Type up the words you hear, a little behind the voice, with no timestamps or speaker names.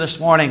This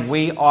morning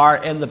we are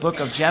in the book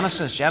of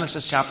Genesis,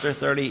 Genesis chapter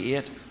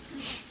 38.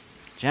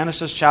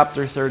 Genesis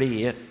chapter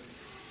 38.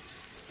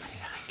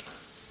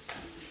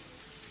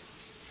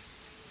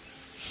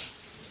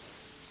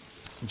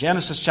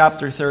 Genesis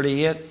chapter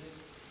 38.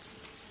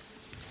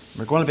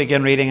 We're going to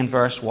begin reading in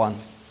verse 1.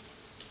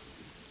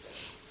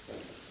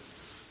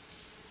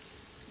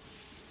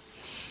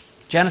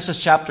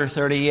 Genesis chapter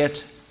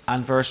 38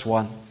 and verse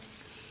 1.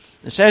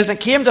 It says, "And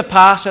it came to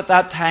pass at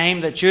that time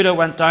that Judah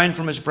went down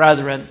from his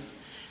brethren,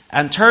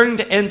 and turned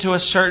into a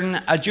certain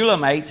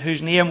Adullamite,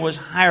 whose name was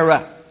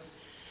Hira.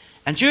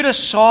 And Judah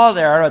saw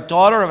there a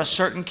daughter of a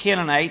certain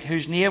Canaanite,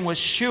 whose name was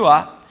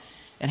Shua,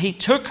 and he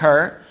took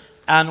her,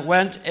 and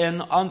went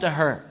in unto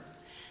her.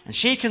 And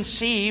she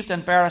conceived,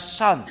 and bare a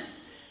son,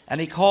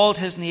 and he called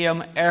his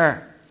name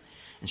And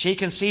she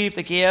conceived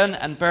again,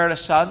 and bare a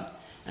son,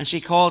 and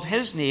she called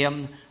his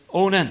name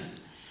Onan.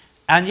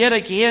 And yet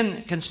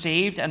again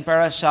conceived, and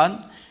bare a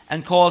son,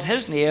 and called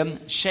his name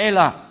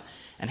Shelah.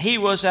 And he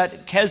was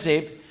at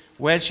Kezib,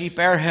 when she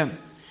bare him.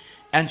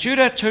 And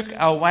Judah took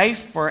a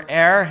wife for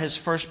his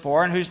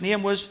firstborn, whose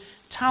name was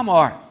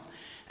Tamar.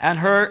 And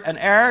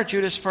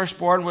Judah's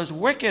firstborn, was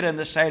wicked in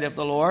the sight of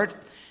the Lord,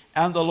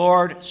 and the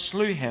Lord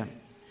slew him.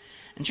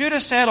 And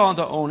Judah said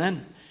unto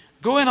Onan,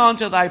 Go in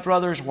unto thy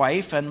brother's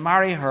wife, and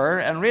marry her,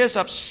 and raise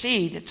up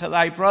seed to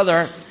thy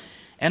brother.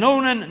 And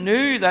Onan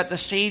knew that the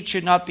seed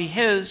should not be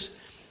his.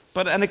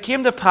 And it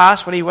came to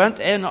pass, when he went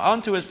in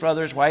unto his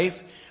brother's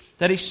wife,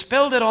 that he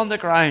spilled it on the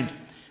ground,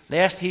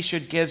 lest he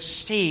should give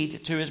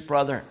seed to his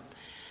brother.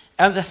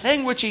 And the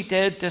thing which he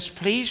did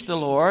displeased the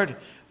Lord,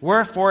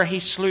 wherefore he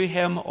slew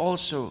him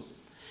also.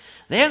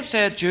 Then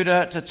said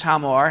Judah to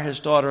Tamar, his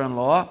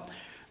daughter-in-law,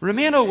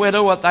 Remain a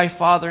widow at thy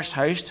father's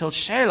house, till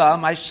Shelah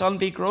my son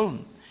be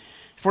grown.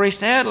 For he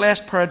said,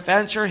 Lest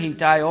peradventure he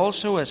die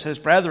also, as his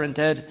brethren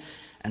did.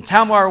 And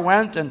Tamar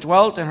went and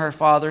dwelt in her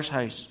father's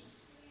house.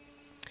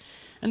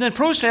 And in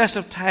process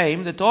of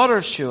time, the daughter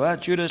of Shua,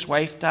 Judah's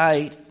wife,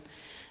 died.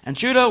 And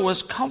Judah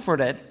was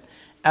comforted,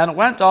 and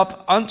went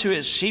up unto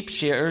his sheep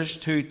shearers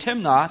to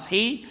Timnath,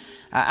 he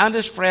and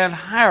his friend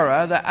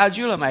Hira the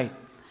Adullamite.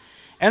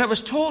 And it was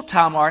told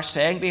Tamar,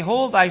 saying,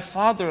 Behold, thy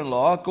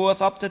father-in-law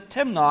goeth up to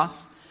Timnath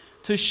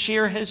to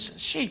shear his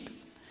sheep.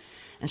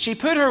 And she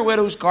put her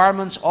widow's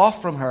garments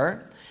off from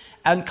her,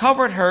 and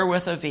covered her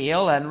with a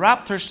veil, and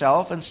wrapped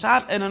herself, and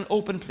sat in an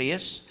open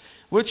place,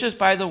 which is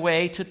by the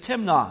way to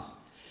Timnath.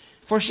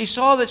 For she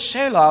saw that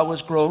Shelah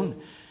was grown,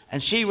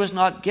 and she was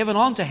not given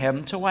unto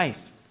him to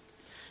wife.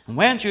 And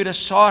when Judah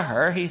saw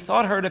her, he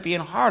thought her to be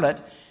an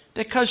harlot,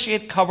 because she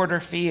had covered her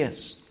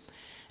face.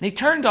 And he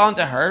turned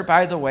unto her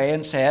by the way,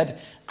 and said,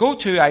 Go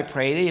to, I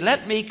pray thee,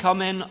 let me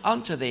come in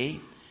unto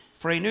thee.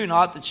 For he knew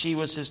not that she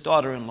was his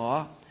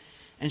daughter-in-law.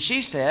 And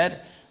she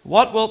said,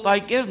 What wilt thou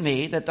give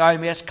me, that thou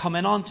mayest come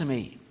in unto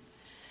me?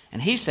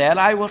 And he said,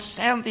 I will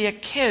send thee a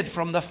kid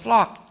from the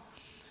flock.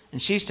 And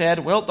she said,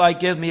 Wilt thou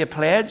give me a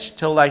pledge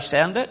till thou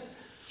send it?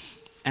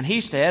 And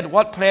he said,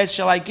 What pledge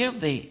shall I give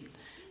thee?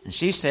 And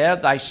she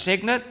said, Thy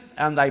signet,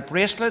 and thy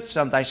bracelets,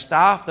 and thy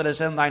staff that is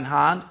in thine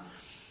hand.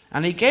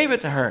 And he gave it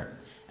to her,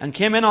 and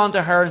came in unto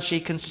her, and she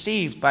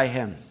conceived by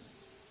him.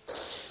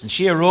 And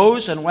she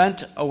arose, and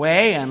went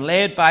away, and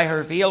laid by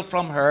her veil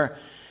from her,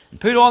 and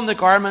put on the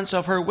garments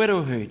of her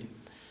widowhood.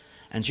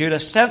 And Judah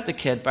sent the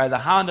kid by the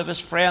hand of his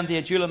friend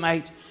the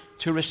Adullamite,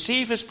 to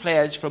receive his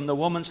pledge from the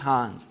woman's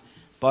hand.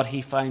 But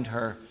he found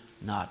her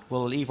not.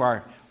 We'll leave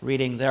our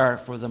reading there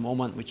for the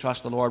moment. We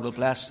trust the Lord will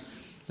bless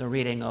the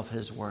reading of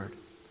his word.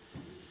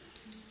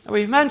 Now,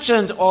 we've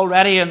mentioned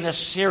already in this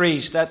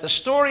series that the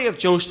story of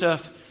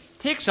Joseph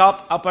takes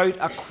up about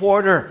a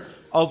quarter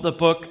of the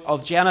book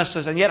of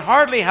Genesis. And yet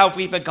hardly have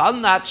we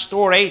begun that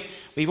story.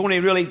 We've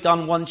only really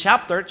done one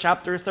chapter,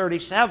 chapter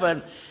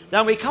 37.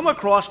 Then we come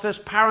across this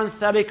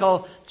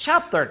parenthetical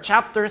chapter,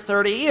 chapter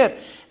 38.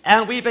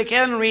 And we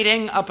begin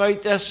reading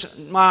about this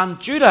man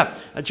Judah,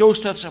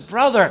 Joseph's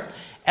brother.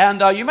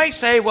 And you might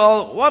say,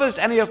 well, what has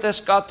any of this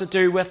got to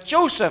do with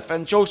Joseph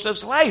and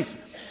Joseph's life?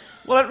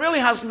 Well, it really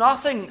has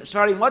nothing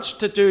very much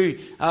to do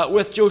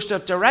with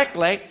Joseph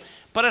directly,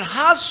 but it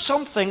has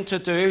something to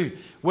do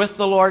with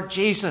the Lord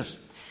Jesus.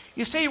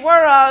 You see,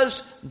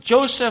 whereas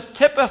Joseph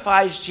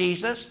typifies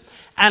Jesus,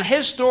 and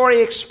his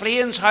story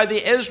explains how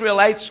the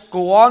Israelites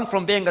go on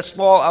from being a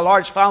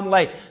large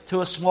family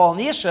to a small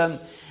nation,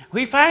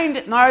 we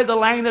find now the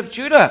line of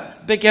Judah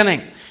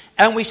beginning.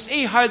 And we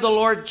see how the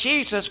Lord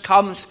Jesus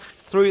comes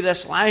through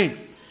this line.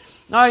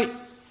 Now,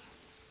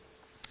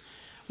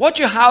 what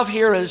you have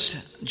here is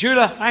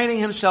Judah finding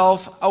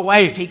himself a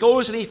wife. He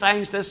goes and he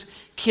finds this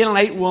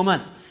Canaanite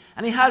woman.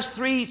 And he has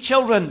 3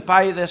 children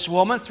by this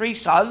woman, 3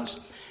 sons.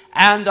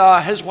 And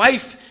his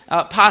wife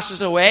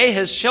passes away.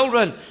 His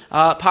children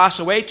pass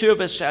away. 2 of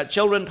his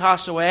children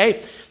pass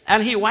away.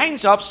 And he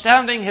winds up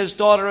sending his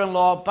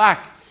daughter-in-law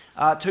back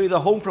to the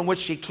home from which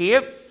she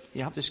came.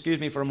 You have to excuse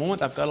me for a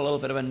moment. I've got a little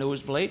bit of a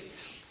nosebleed.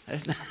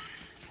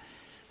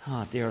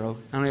 Oh, dear.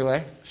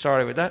 Anyway,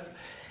 sorry about that.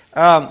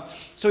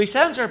 So he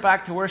sends her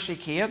back to where she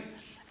came.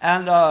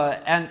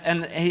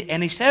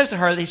 And he says to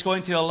her that he's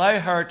going to allow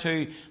her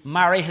to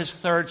marry his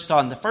third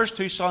son. The first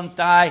two sons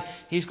die.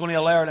 He's going to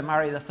allow her to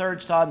marry the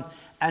third son,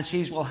 and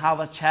she will have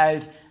a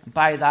child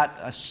by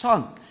that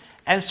son.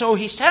 And so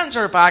he sends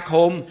her back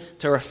home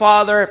to her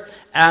father,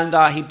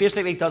 and he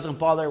basically doesn't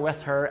bother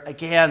with her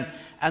again.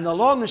 And the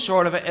long and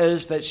short of it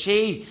is that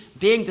she,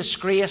 being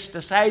disgraced,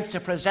 decides to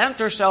present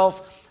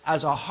herself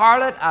as a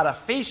harlot at a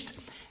feast.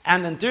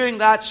 And in doing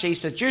that, she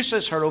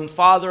seduces her own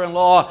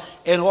father-in-law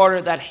in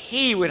order that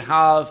he would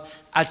have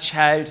a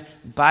child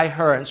by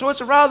her. And so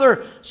it's a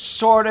rather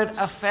sordid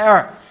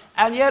affair.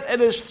 And yet it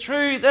is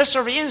through this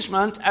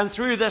arrangement and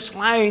through this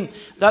line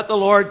that the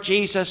Lord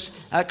Jesus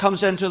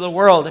comes into the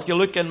world. If you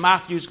look in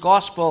Matthew's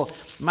Gospel,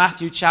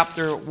 Matthew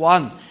chapter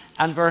 1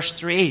 and verse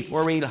 3,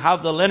 where we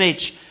have the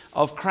lineage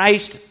of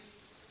Christ.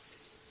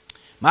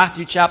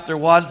 Matthew chapter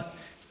 1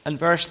 and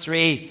verse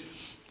 3.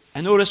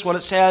 And notice what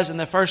it says in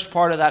the first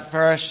part of that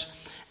verse.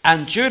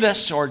 And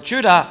Judas, or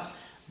Judah,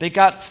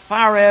 begot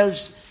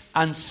Phares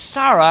and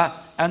Sarah.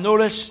 And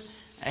notice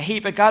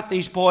he begot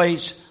these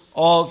boys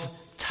of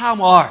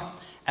Tamar.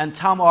 And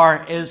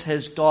Tamar is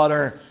his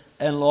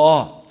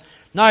daughter-in-law.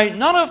 Now,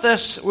 none of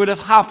this would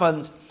have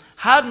happened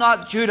had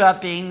not Judah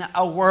been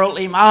a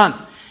worldly man.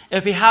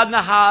 If he hadn't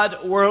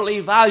had worldly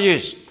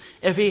values.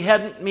 If he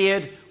hadn't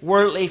made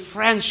worldly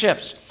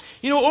friendships.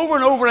 You know, over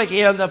and over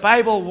again, the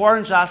Bible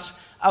warns us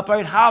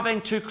about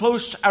having too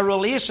close a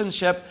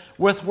relationship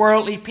with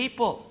worldly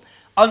people.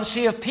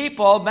 Unsaved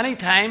people many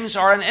times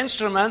are an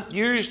instrument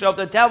used of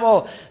the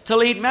devil to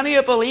lead many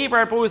a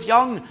believer, both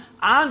young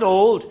and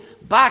old,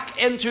 back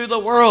into the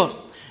world.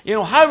 You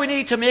know, how we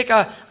need to make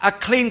a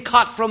clean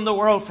cut from the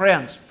world,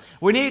 friends.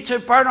 We need to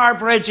burn our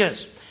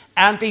bridges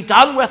and be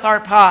done with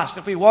our past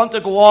if we want to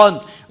go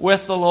on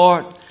with the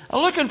Lord. Now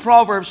look in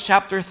Proverbs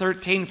chapter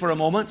 13 for a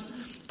moment.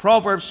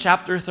 Proverbs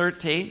chapter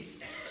 13.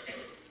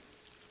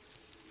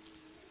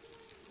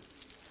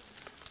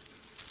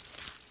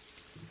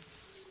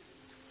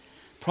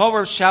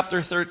 Proverbs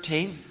chapter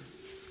 13.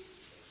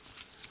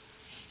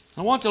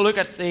 I want to look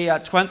at the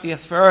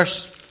 20th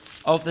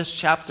verse of this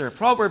chapter.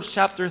 Proverbs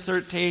chapter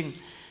 13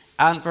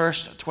 and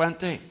verse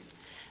 20.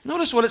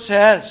 Notice what it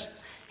says.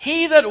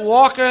 He that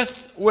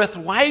walketh with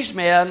wise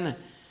men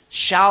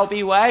shall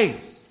be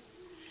wise,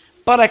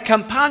 but a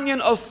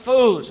companion of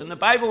fools. And the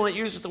Bible, when it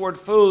uses the word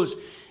fools,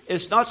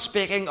 is not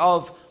speaking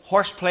of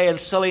horseplay and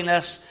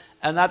silliness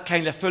and that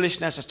kind of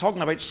foolishness. It's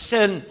talking about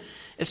sin.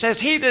 It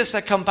says, he that is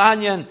a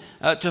companion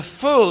to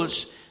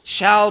fools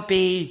shall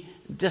be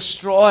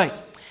destroyed.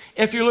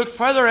 If you look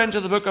further into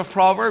the book of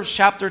Proverbs,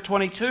 chapter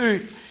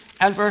 22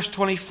 and verse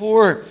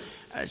 24,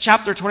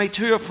 chapter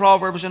 22 of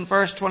Proverbs and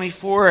verse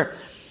 24,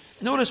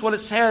 notice what it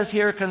says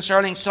here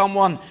concerning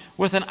someone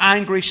with an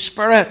angry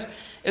spirit.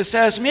 It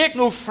says, make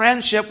no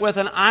friendship with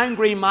an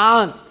angry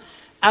man,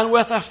 and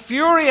with a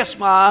furious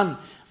man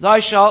thou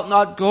shalt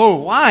not go.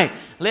 Why?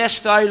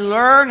 Lest thou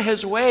learn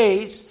his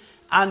ways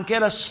and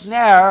get a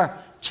snare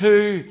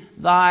to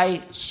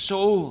thy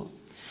soul.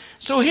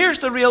 So here's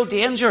the real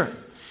danger.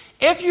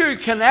 If you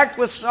connect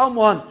with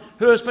someone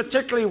who is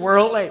particularly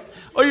worldly,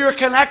 or you're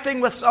connecting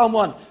with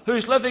someone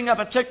who's living a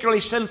particularly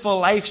sinful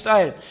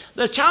lifestyle,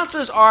 the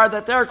chances are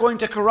that they're going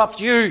to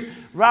corrupt you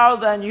rather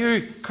than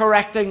you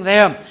correcting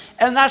them.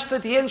 And that's the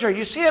danger.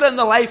 You see it in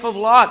the life of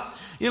Lot.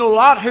 You know,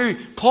 Lot, who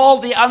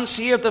called the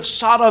unsaved of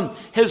Sodom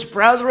his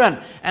brethren,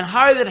 and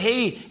how that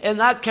he, in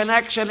that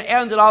connection,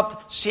 ended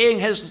up seeing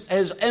his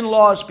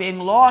in-laws being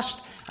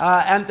lost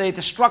and the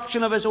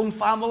destruction of his own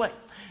family.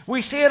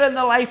 We see it in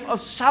the life of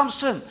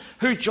Samson,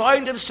 who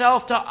joined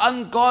himself to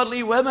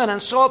ungodly women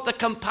and sought the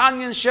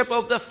companionship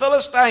of the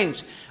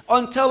Philistines,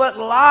 until at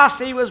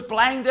last he was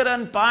blinded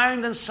and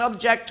bound and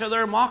subject to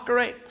their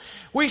mockery.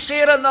 We see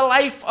it in the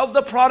life of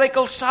the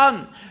prodigal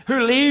son, who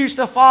leaves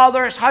the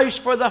father's house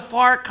for the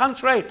far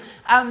country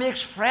and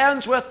makes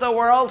friends with the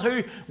world,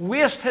 who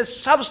waste his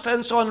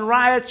substance on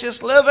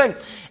riotous living.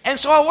 And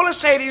so I want to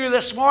say to you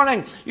this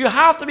morning, you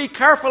have to be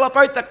careful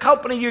about the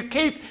company you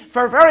keep,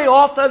 for very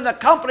often the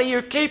company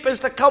you keep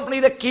is the company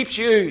that keeps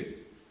you.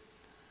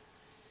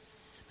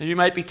 And you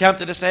might be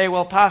tempted to say,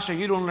 well, Pastor,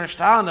 you don't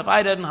understand. If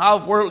I didn't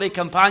have worldly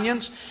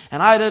companions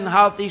and I didn't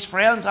have these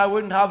friends, I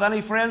wouldn't have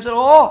any friends at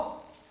all.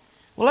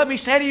 Well, let me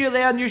say to you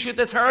then, you should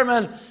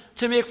determine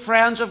to make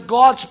friends of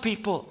God's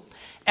people.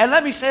 And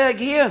let me say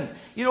again,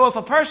 you know, if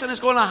a person is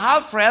going to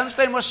have friends,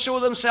 they must show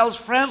themselves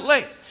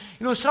friendly.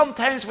 You know,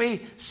 sometimes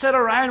we sit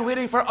around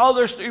waiting for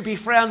others to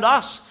befriend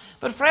us.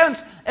 But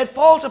friends, it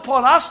falls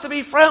upon us to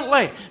be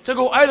friendly, to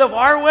go out of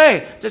our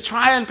way to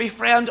try and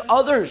befriend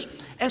others.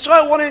 And so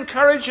I want to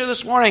encourage you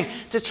this morning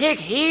to take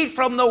heed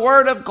from the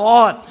Word of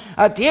God.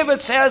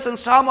 David says in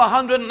Psalm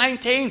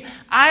 119,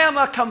 I am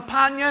a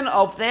companion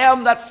of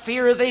them that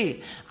fear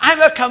thee.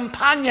 I'm a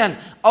companion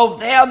of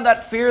them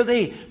that fear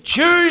thee.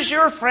 Choose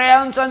your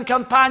friends and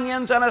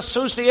companions and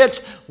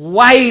associates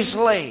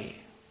wisely.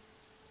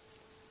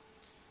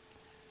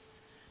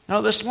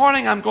 Now this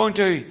morning I'm going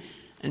to,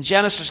 in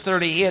Genesis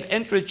 38,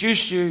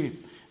 introduce you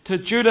to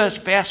Judah's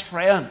best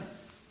friend.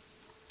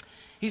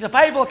 He's a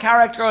Bible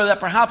character that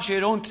perhaps you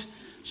don't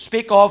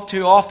speak of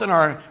too often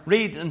or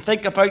read and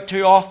think about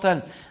too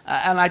often.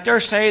 And I dare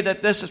say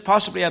that this is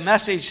possibly a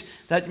message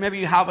that maybe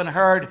you haven't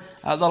heard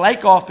the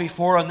like of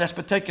before in this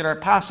particular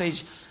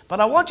passage. But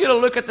I want you to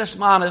look at this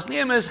man. His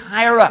name is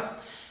Hira.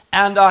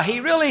 And he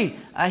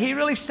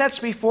really sets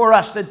before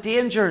us the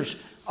dangers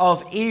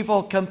of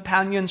evil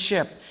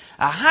companionship.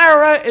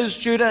 Hira is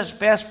Judah's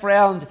best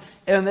friend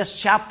in this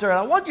chapter. And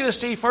I want you to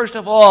see, first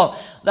of all,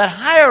 that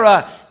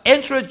Hira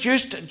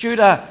introduced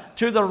Judah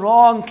to the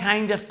wrong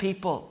kind of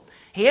people.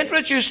 He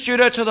introduced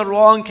Judah to the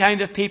wrong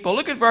kind of people.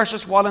 Look at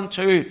verses 1 and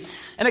 2.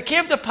 And it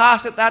came to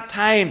pass at that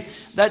time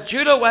that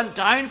Judah went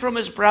down from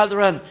his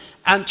brethren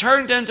and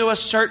turned into a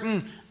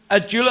certain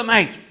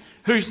Adulamite,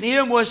 whose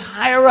name was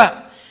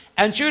Hira.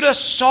 And Judah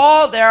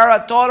saw there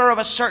a daughter of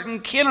a certain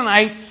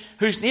Canaanite,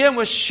 whose name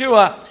was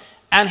Shua,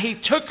 and he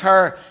took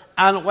her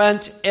and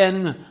went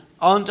in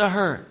unto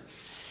her.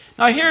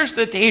 Now here's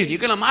the deal. You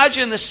can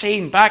imagine the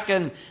scene back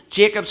in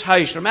Jacob's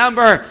house.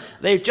 Remember,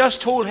 they've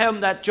just told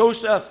him that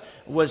Joseph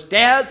was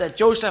dead, that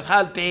Joseph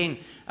had been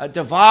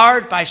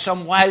devoured by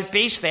some wild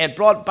beast. They had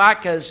brought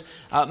back his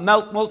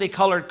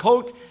multicolored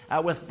coat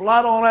with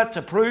blood on it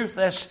to prove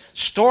this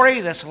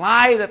story, this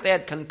lie that they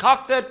had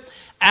concocted.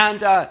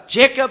 And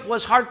Jacob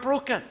was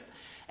heartbroken.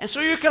 And so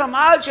you can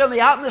imagine the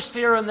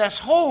atmosphere in this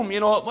home.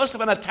 You know, it must have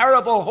been a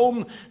terrible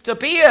home to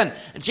be in.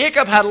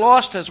 Jacob had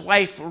lost his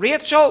wife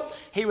Rachel.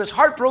 He was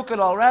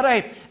heartbroken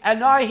already. And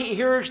now he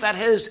hears that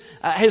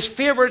his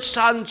favorite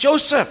son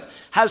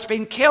Joseph has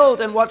been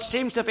killed in what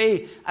seems to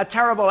be a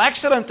terrible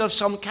accident of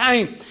some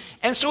kind.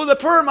 And so the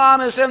poor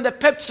man is in the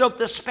pits of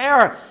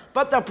despair.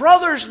 But the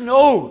brothers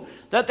know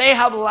that they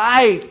have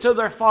lied to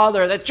their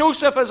father, that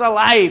Joseph is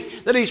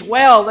alive, that he's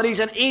well, that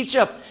he's in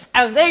Egypt.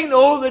 And they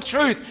know the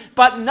truth,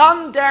 but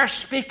none dare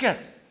speak it.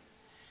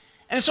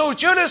 And so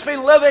Judah's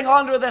been living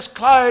under this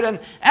cloud, and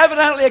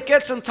evidently it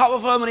gets on top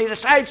of him, and he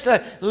decides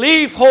to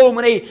leave home,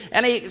 and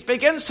he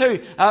begins to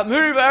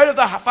move out of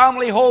the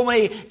family home,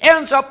 and he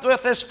ends up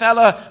with this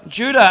fella,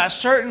 Judah, a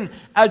certain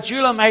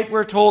Adulamite,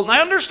 we're told. And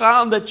I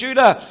understand that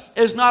Judah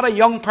is not a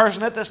young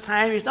person at this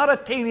time. He's not a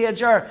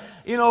teenager.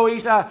 You know,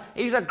 he's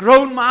a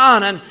grown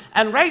man,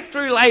 and right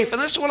through life,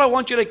 and this is what I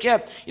want you to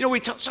get. You know, we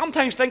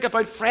sometimes think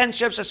about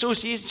friendships,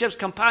 associationships,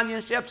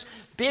 companionships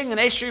being an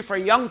issue for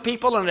young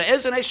people, and it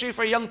is an issue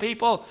for young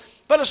people,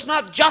 but it's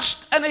not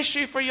just an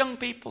issue for young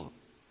people.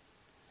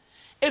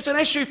 It's an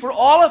issue for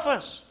all of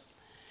us.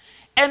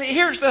 And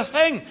here's the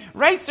thing,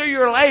 right through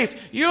your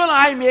life, you and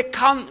I make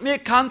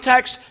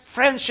contacts,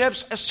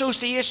 friendships,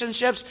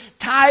 associationships,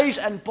 ties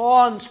and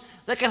bonds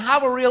that can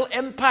have a real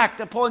impact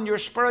upon your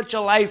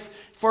spiritual life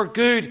for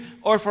good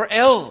or for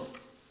ill.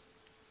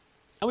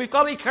 And we've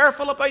got to be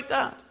careful about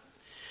that.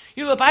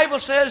 You know, the Bible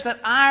says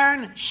that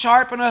iron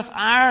sharpeneth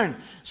iron,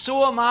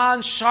 so a man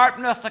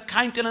sharpeneth the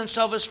countenance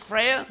of his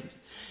friend.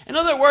 In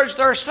other words,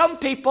 there are some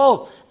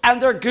people,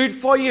 and they're good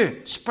for you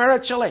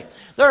spiritually.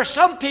 There are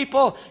some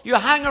people, you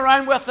hang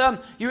around with them,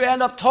 you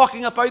end up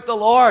talking about the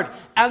Lord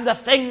and the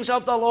things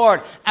of the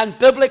Lord and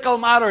biblical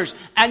matters,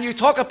 and you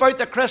talk about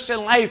the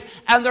Christian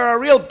life, and they're a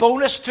real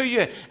bonus to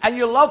you, and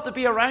you love to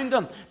be around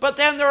them. But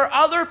then there are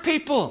other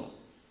people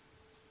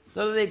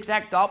that are the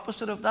exact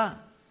opposite of that.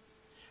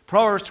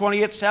 Proverbs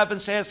 28:7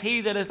 says,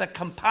 "He that is a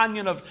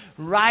companion of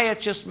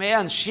riotous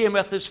men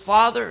shameth his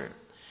father."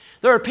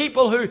 There are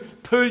people who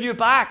pull you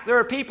back. There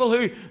are people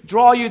who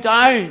draw you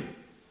down.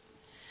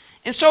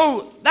 And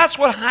so that's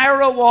what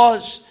Hira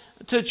was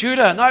to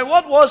Judah. Now,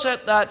 what was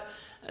it that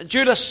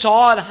Judah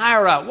saw in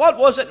Hira? What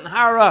was it in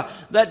Hira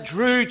that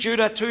drew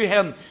Judah to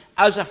him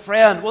as a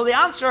friend? Well, the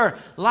answer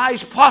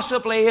lies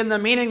possibly in the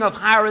meaning of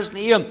Hira's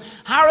name.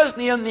 Hira's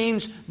name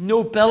means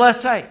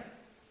nobility.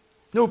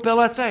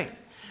 Nobility.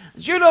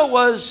 Judah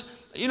was,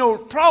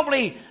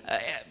 probably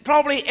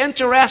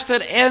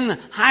interested in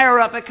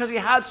Hira because he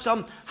had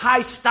some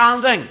high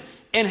standing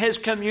in his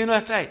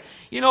community.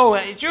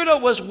 Judah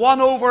was won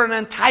over and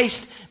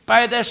enticed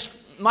by this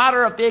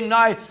matter of being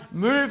now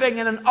moving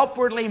in an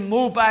upwardly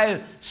mobile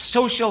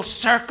social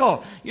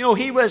circle.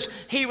 He was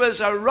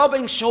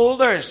rubbing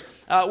shoulders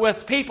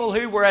with people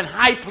who were in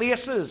high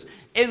places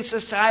in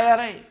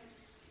society.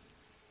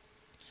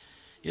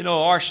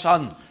 Our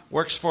son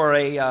works for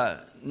a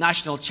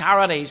national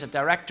charity. He's a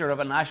director of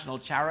a national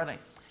charity,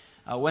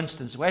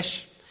 Winston's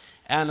Wish.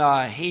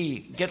 And he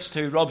gets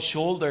to rub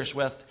shoulders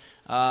with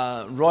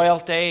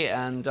royalty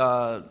and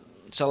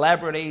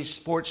celebrities,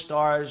 sports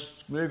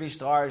stars, movie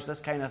stars, this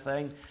kind of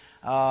thing.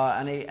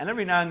 And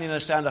every now and then he'll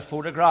send a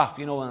photograph,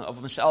 of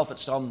himself at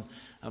some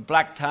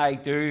black tie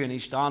do, and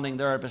he's standing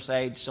there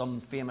beside some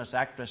famous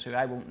actress who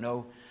I won't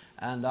know.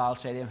 And I'll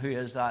say to him, "Who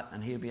is that?"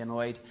 And he'll be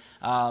annoyed.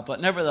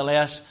 But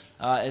nevertheless,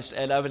 it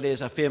evidently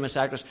is a famous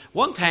actress.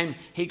 One time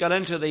he got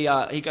into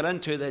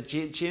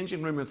the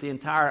changing room of the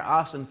entire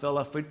Aston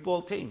Villa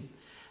football team,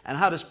 and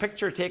had his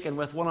picture taken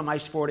with one of my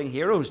sporting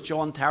heroes,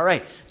 John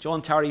Terry.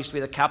 John Terry used to be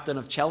the captain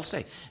of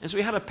Chelsea, and so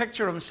he had a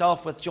picture of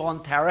himself with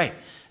John Terry.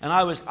 And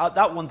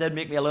that one did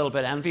make me a little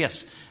bit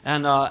envious.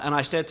 And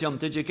I said to him,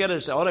 "Did you get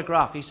his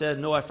autograph?" He said,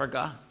 "No, I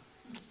forgot."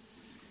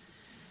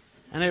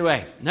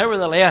 Anyway,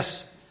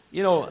 nevertheless,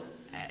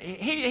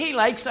 He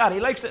likes that. He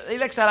likes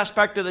that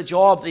aspect of the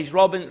job. He's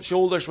rubbing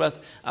shoulders with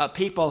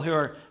people who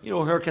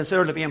are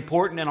considered to be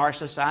important in our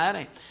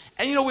society.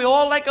 And we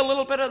all like a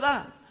little bit of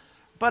that.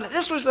 But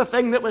this was the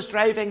thing that was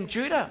driving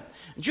Judah.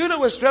 Judah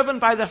was driven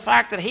by the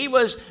fact that he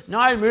was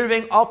now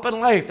moving up in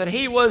life, that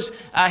he was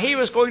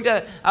going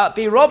to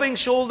be rubbing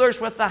shoulders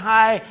with the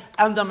high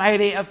and the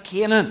mighty of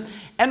Canaan.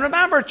 And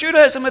remember,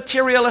 Judah is a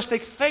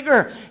materialistic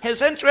figure.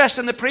 His interest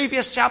in the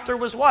previous chapter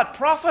was what?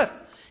 Profit.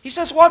 He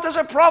says, what does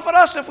it profit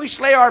us if we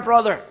slay our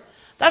brother?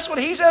 That's what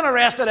he's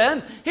interested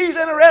in. He's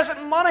interested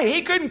in money.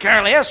 He couldn't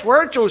care less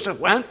where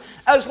Joseph went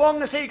as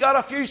long as he got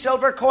a few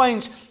silver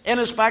coins in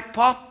his back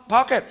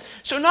pocket.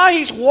 So now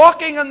he's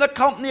walking in the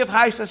company of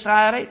high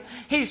society.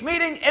 He's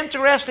meeting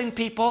interesting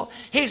people.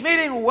 He's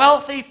meeting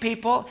wealthy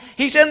people.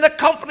 He's in the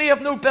company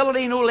of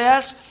nobility, no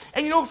less.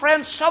 And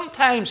friends,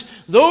 sometimes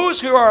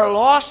those who are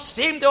lost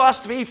seem to us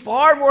to be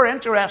far more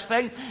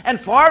interesting and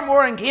far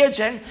more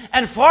engaging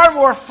and far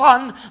more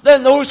fun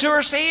than those who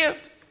are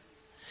saved.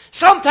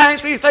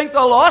 Sometimes we think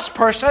the lost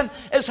person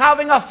is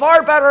having a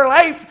far better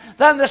life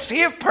than the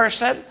saved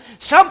person.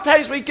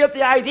 Sometimes we get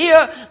the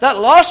idea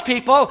that lost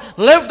people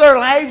live their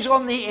lives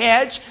on the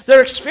edge.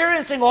 They're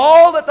experiencing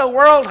all that the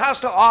world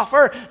has to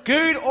offer,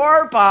 good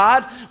or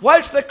bad,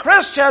 whilst the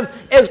Christian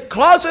is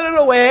closeted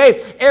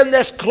away in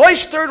this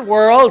cloistered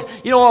world,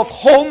 of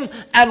home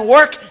and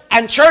work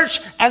and church,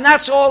 and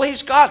that's all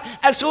he's got.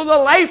 And so the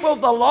life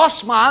of the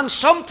lost man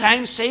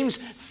sometimes seems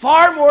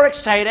far more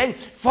exciting,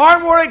 far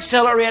more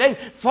exhilarating,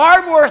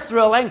 far more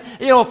thrilling,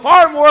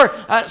 far more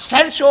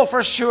sensual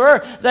for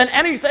sure than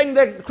anything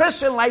the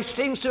Christian life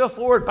seems to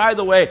afford. By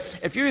the way,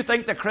 if you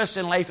think the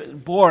Christian life is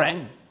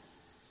boring,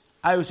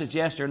 I would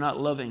suggest you're not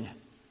living it.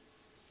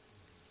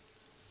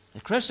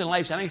 The Christian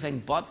life's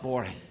anything but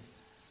boring.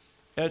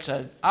 It's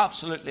an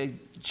absolutely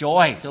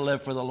joy to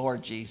live for the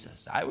Lord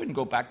Jesus. I wouldn't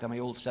go back to my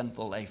old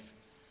sinful life.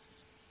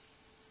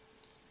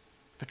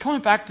 But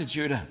coming back to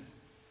Judah,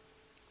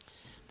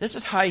 this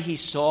is how he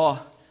saw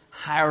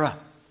Hira.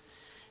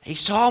 He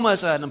saw him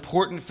as an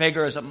important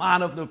figure, as a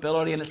man of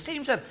nobility. And it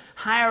seems that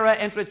Hira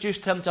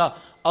introduced him to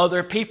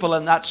other people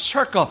in that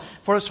circle.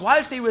 For it's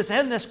whilst he was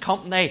in this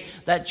company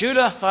that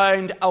Judah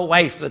found a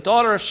wife, the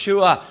daughter of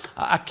Shua,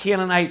 a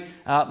Canaanite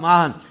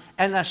man.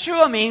 And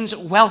Shua means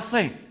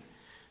wealthy.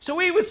 So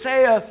we would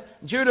say of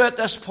Judah at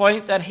this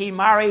point that he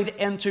married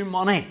into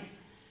money.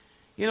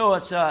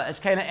 It's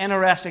kind of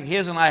interesting.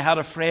 Hayes and I had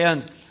a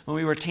friend when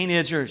we were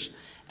teenagers.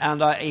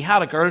 And he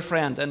had a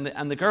girlfriend,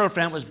 and the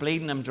girlfriend was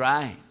bleeding him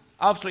dry.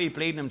 Absolutely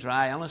bleeding him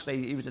dry.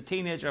 Honestly, he was a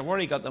teenager. Where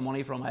he got the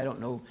money from, I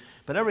don't know.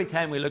 But every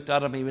time we looked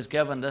at him, he was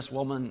giving this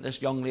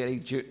young lady,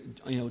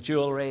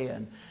 jewellery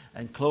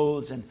and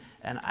clothes. And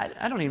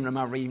I don't even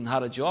remember he even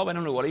had a job. I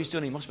don't know what he was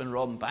doing. He must have been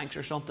robbing banks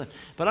or something.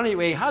 But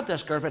anyway, he had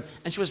this girlfriend,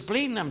 and she was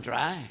bleeding him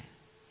dry.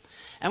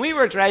 And we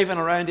were driving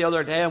around the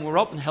other day, and we were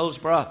up in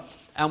Hillsborough,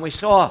 and we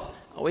saw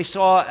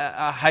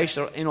a house,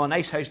 a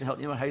nice house in Hillsborough.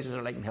 You know what houses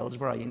are like in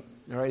Hillsborough?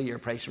 They're out of your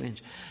price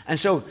range. And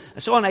so I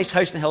saw a nice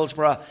house in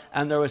Hillsborough,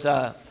 and there was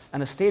an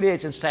estate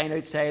agent sign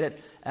outside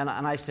it, and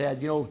I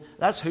said,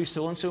 that's who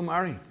so-and-so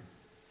married.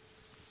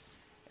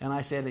 And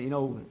I said,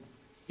 you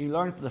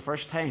learned for the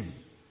first time,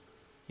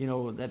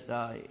 that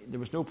there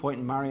was no point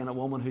in marrying a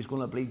woman who's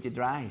going to bleed you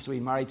dry. So he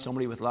married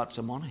somebody with lots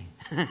of money.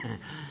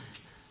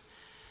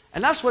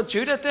 And that's what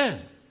Judah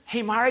did.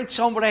 He married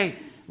somebody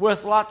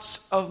with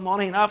lots of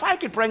money. Now, if I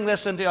could bring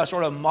this into a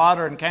sort of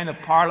modern kind of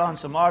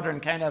parlance, a modern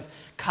kind of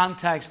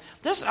context,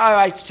 this is how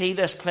I see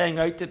this playing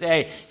out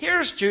today.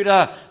 Here's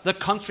Judah, the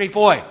country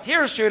boy.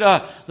 Here's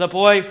Judah, the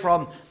boy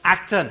from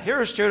Acton.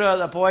 Here's Judah,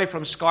 the boy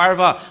from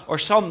Scarva or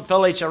some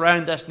village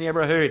around this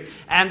neighbourhood.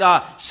 And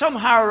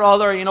somehow or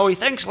other, he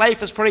thinks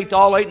life is pretty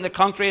dull out in the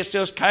country. It's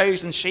just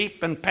cows and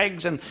sheep and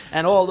pigs and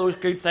all those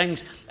good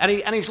things.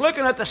 And he's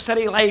looking at the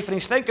city life, and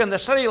he's thinking the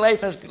city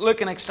life is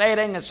looking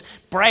exciting. It's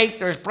bright.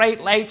 There's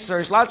bright lights.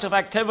 There's lots of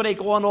activity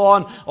going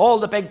on. All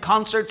the big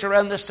concerts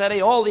around the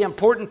city. All the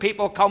important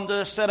people come to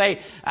the city.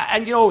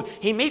 And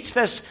he meets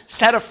this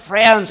set of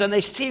friends, and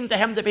they seem to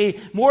him to be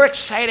more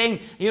exciting.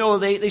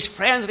 These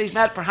friends that he's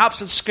met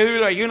perhaps in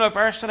school or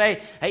university.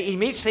 He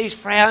meets these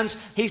friends.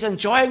 He's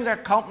enjoying their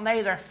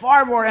company. They're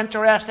far more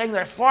interesting.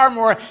 They're far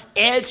more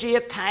edgy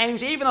at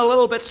times, even a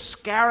little bit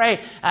scary,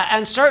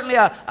 and certainly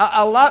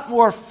a lot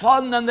more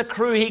fun than the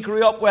crew he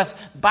grew up with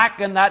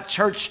back in that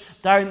church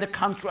down the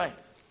country.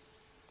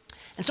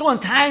 And so in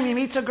time he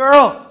meets a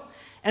girl,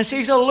 and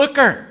she's a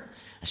looker.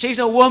 She's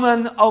a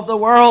woman of the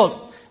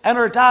world, and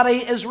her daddy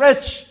is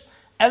rich,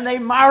 and they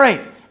marry,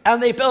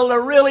 and they build a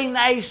really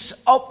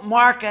nice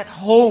upmarket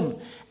home,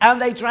 and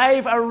they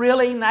drive a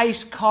really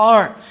nice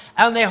car,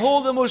 and they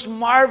hold the most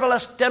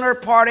marvelous dinner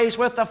parties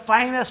with the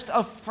finest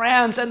of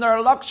friends in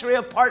their luxury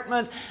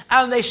apartment,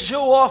 and they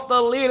show off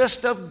the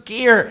latest of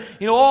gear.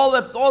 All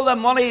the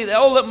money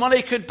that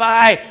money could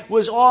buy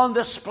was on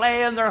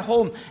display in their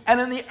home. And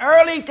in the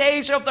early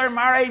days of their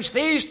marriage,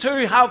 these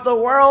two have the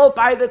world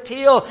by the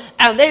tail,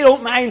 and they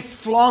don't mind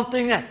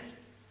flaunting it.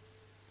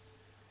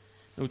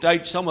 No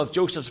doubt some of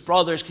Joseph's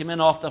brothers came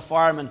in off the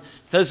farm and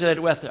visited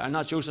with,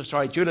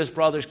 Judah's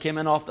brothers came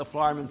in off the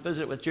farm and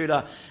visited with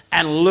Judah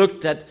and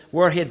looked at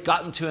where he had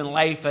gotten to in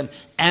life and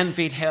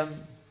envied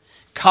him,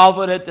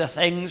 coveted the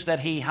things that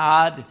he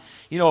had.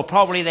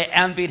 Probably they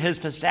envied his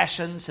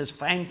possessions, his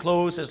fine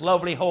clothes, his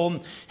lovely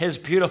home, his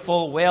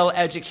beautiful,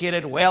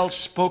 well-educated,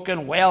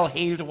 well-spoken,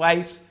 well-heeled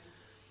wife.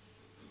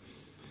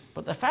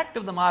 But the fact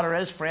of the matter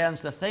is,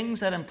 friends, the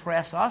things that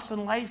impress us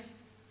in life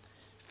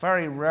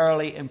very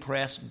rarely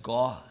impress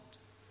God.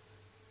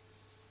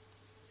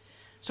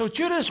 So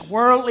Judah's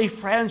worldly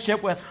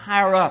friendship with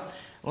Hira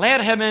led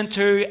him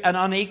into an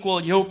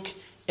unequal yoke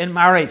in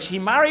marriage. He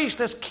marries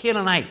this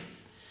Canaanite,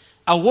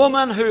 a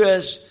woman who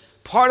is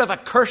part of a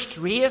cursed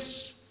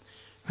race,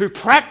 who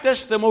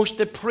practiced the most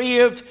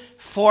depraved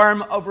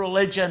form of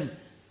religion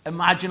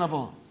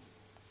imaginable.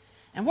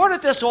 And where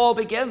did this all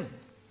begin?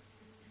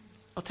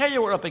 I'll tell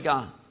you where it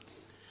began.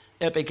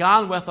 It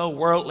began with a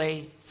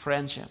worldly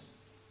friendship.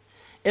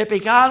 It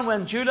began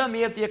when Judah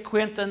made the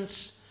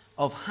acquaintance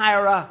of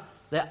Hira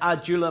the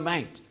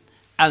Adullamite,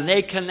 and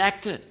they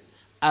connected,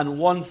 and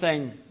one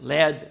thing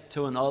led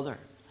to another.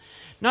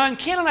 Now, in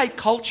Canaanite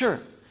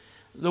culture,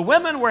 the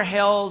women were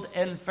held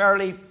in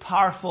fairly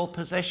powerful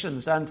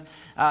positions, and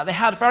they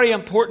had very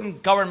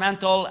important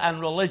governmental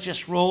and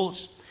religious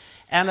roles,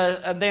 and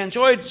they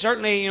enjoyed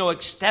certainly,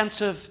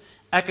 extensive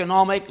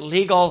economic,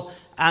 legal,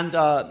 and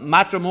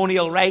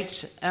matrimonial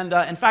rights, and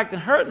in fact,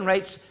 inheritance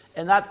rights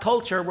in that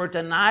culture were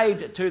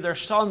denied to their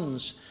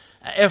sons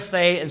if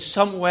they in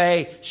some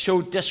way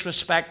showed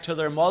disrespect to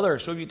their mother.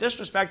 So if you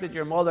disrespected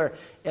your mother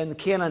in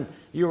Canaan,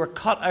 you were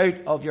cut out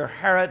of your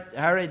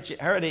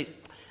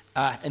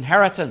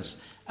inheritance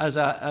as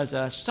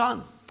a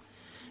son.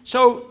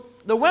 So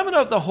the women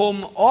of the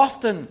home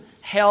often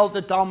held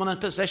the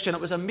dominant position. It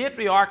was a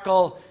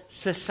matriarchal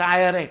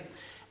society.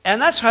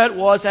 And that's how it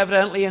was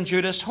evidently in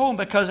Judah's home,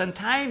 because in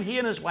time he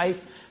and his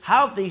wife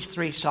have these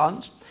 3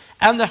 sons.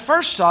 And the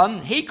first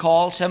son, he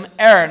calls him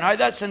Er. Now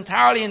that's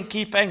entirely in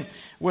keeping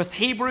with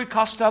Hebrew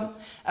custom.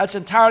 That's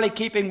entirely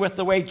keeping with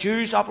the way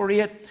Jews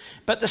operate.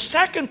 But the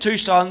second 2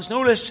 sons,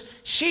 notice,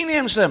 she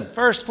names them.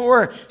 Verse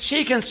 4,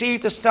 she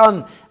conceived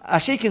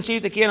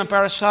again and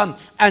bare a son,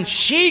 and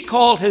she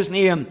called his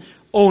name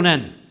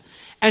Onan.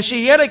 And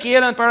she yet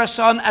again and bare a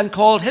son, and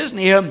called his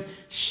name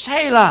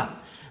Shelah.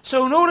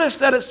 So notice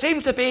that it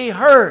seems to be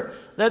her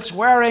that's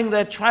wearing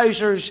the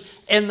trousers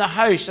in the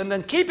house. And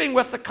in keeping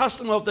with the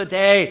custom of the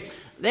day,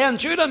 then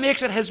Judah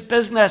makes it his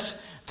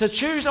business to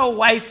choose a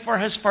wife for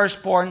his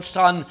firstborn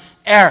son,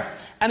 Er.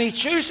 And he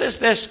chooses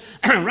this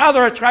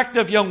rather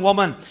attractive young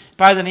woman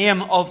by the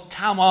name of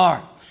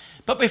Tamar.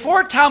 But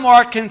before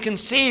Tamar can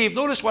conceive,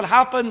 notice what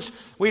happens.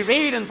 We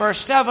read in verse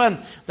 7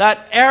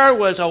 that Er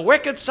was a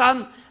wicked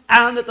son,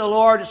 and that the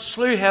Lord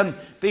slew him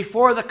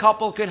before the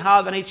couple could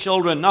have any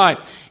children.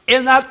 Now,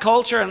 in that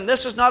culture, and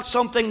this is not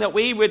something that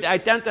we would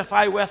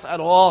identify with at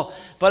all,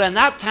 but in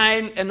that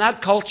time, in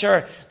that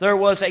culture, there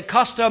was a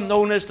custom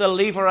known as the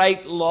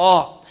Levirate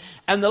law.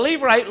 And the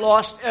Levirate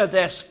law said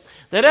this,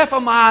 that if a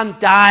man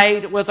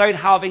died without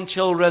having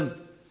children,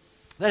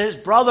 that his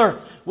brother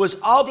was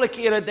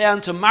obligated then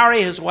to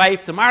marry his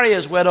wife, to marry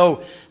his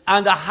widow,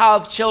 and to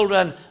have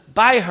children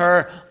by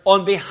her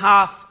on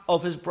behalf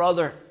of his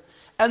brother.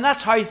 And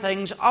that's how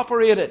things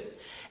operated.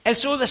 And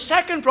so the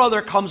second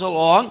brother comes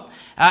along,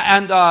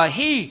 and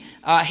he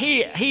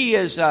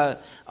is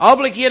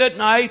obligated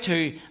now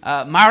to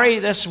marry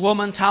this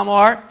woman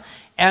Tamar,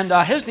 and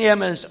his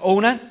name is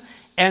Onan.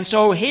 And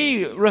so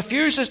he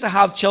refuses to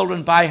have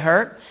children by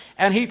her,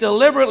 and he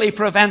deliberately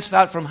prevents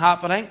that from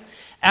happening.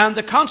 And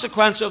the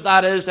consequence of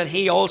that is that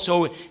he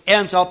also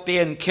ends up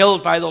being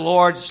killed by the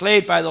Lord,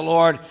 slayed by the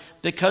Lord,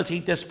 because he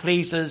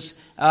displeases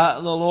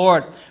the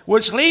Lord.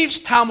 Which leaves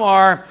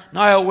Tamar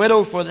now a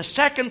widow for the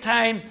second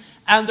time,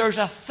 and there's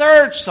a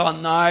third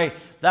son now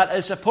that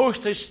is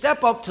supposed to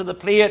step up to the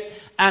plate,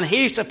 and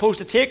he's supposed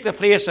to take the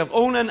place of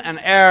Onan and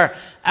Er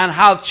and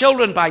have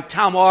children by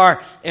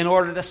Tamar in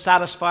order to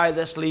satisfy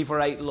this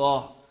Levirate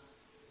law.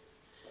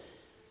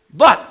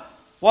 But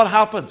what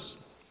happens?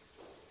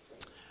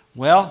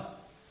 Well,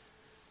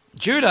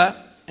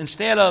 Judah,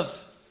 instead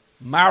of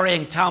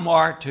marrying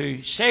Tamar to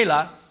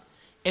Shelah,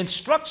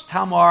 instructs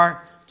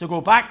Tamar to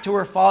go back to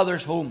her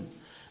father's home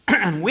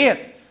and wait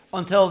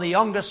until the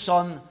youngest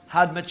son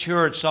had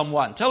matured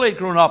somewhat, until he'd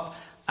grown up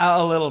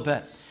a little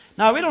bit.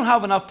 Now, we don't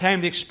have enough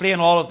time to explain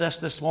all of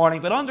this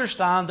morning, but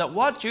understand that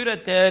what Judah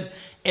did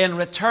in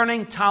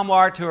returning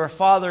Tamar to her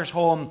father's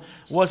home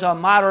was a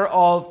matter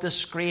of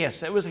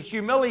disgrace. It was a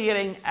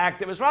humiliating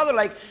act. It was rather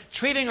like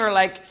treating her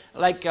like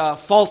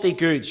faulty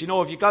goods. You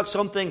know, if you got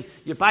something,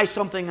 you buy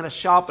something in a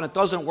shop and it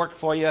doesn't work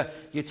for you,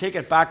 you take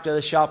it back to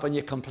the shop and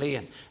you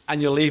complain.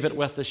 And you leave it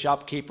with the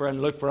shopkeeper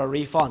and look for a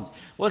refund.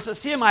 Well, it's the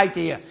same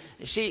idea.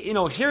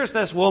 Here's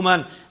this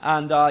woman,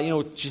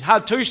 and, she's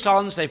had 2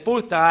 sons. They've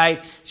both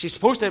died. She's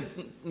supposed to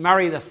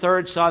marry the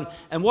third son.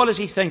 And what is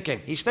he thinking?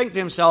 He's thinking to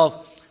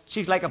himself,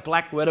 she's like a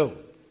black widow.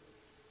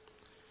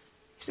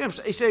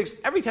 He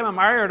says, every time I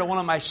marry her to one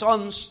of my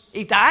sons,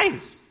 he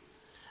dies.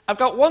 I've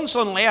got one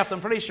son left.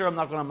 I'm pretty sure I'm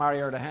not going to marry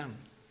her to him.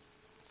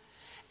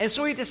 And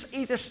so he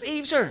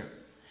deceives her.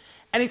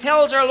 And he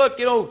tells her, look,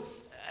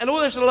 I know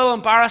this is a little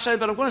embarrassing,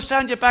 but I'm going to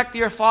send you back to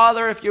your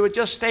father if you would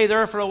just stay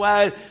there for a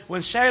while.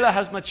 When Sheila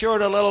has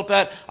matured a little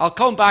bit, I'll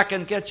come back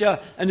and get you,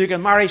 and you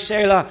can marry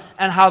Sheila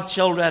and have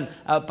children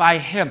by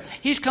him.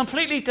 He's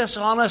completely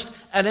dishonest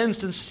and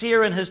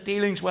insincere in his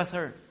dealings with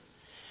her.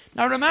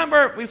 Now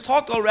remember, we've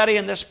talked already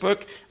in this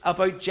book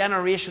about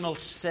generational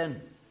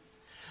sin.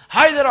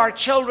 How that our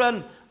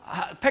children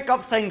pick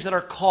up things that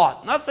are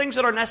caught, not things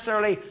that are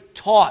necessarily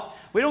taught.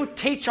 We don't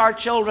teach our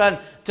children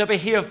to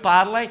behave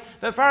badly,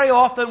 but very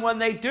often when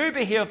they do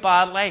behave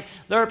badly,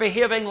 they're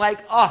behaving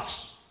like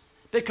us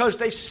because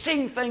they've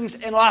seen things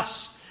in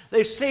us.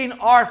 They've seen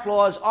our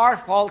flaws, our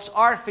faults,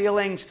 our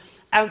feelings,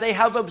 and they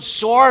have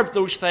absorbed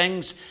those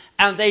things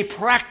and they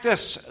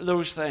practice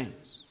those things.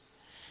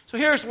 So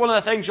here's one of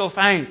the things you'll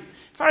find.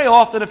 Very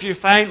often if you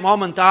find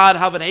mom and dad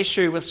have an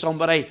issue with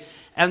somebody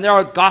and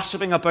they're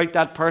gossiping about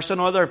that person,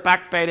 or they're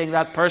backbiting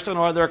that person,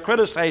 or they're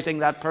criticizing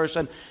that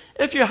person,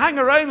 if you hang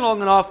around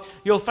long enough,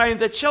 you'll find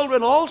that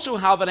children also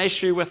have an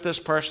issue with this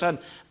person,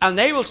 and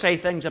they will say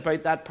things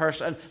about that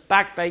person,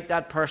 backbite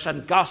that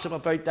person, gossip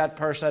about that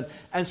person,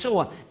 and so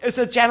on. It's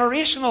a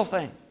generational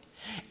thing.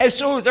 And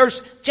so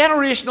there's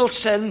generational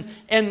sin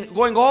in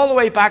going all the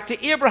way back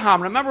to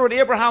Abraham. Remember what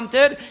Abraham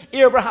did?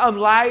 Abraham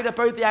lied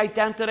about the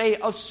identity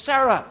of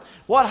Sarah.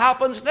 What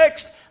happens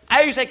next?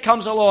 Isaac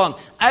comes along.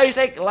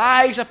 Isaac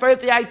lies about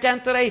the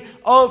identity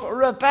of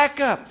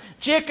Rebekah.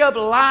 Jacob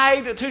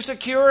lied to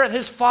secure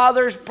his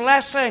father's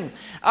blessing.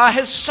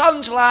 His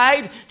sons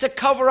lied to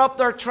cover up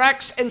their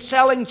tracks in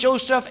selling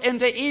Joseph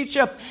into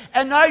Egypt.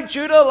 And now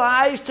Judah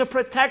lies to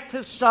protect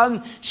his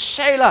son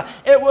Shelah.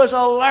 It was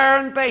a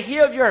learned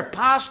behavior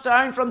passed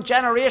down from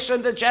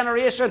generation to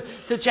generation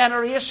to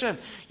generation.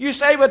 You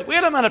say, but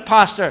wait a minute,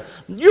 Pastor.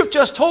 You've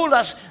just told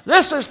us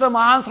this is the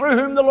man through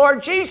whom the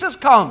Lord Jesus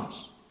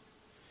comes.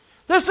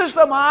 This is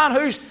the man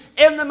who's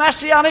in the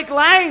messianic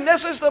line.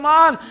 This is the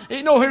man,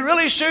 who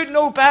really should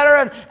know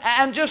better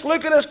and just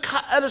look at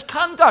his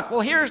conduct.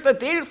 Well, here's the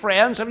deal,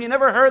 friends. Have you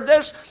never heard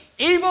this?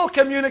 Evil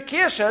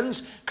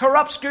communications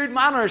corrupts good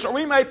manners. Or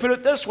we might put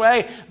it this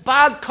way,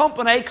 bad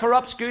company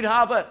corrupts good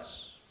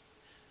habits.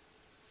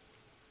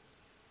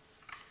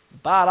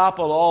 Bad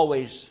apple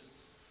always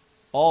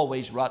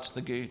rots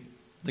the good.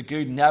 The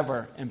good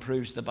never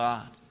improves the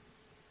bad.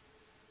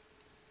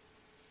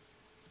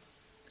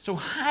 So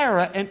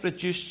Hira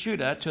introduced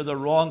Judah to the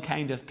wrong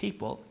kind of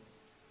people.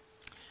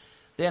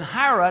 Then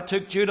Hira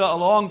took Judah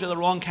along to the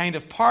wrong kind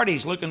of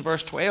parties. Look in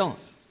verse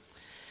 12.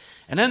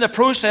 And in the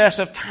process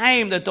of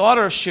time, the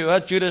daughter of Shua,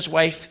 Judah's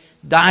wife,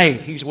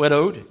 died. He's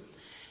widowed.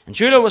 And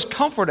Judah was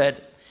comforted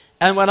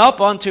and went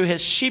up unto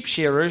his sheep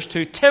shearers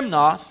to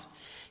Timnath,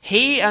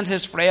 he and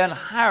his friend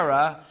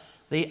Hira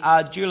the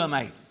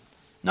Adullamite.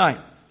 Now,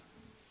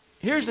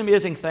 here's the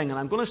amazing thing, and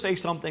I'm going to say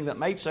something that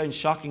might sound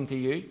shocking to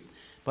you.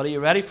 But are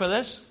you ready for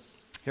this?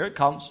 Here it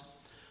comes.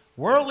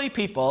 Worldly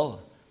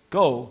people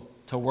go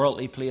to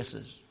worldly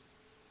places.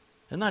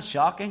 Isn't that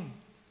shocking?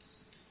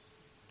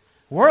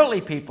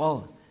 Worldly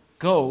people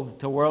go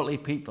to worldly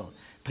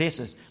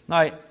places.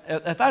 Now,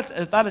 if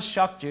that has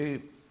shocked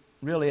you,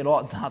 really it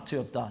ought not to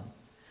have done.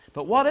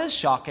 But what is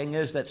shocking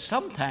is that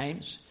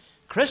sometimes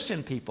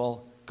Christian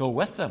people go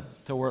with them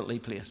to worldly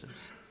places.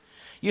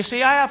 You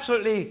see, I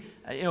absolutely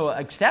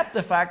accept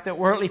the fact that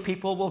worldly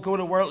people will go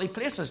to worldly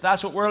places.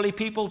 That's what worldly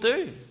people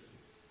do.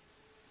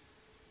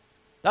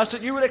 That's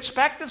what you would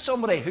expect of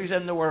somebody who's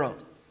in the world.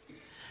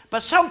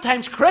 But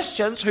sometimes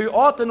Christians who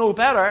ought to know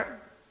better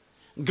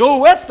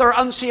go with their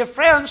unsaved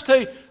friends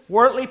to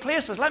worldly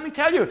places. Let me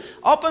tell you,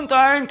 up and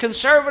down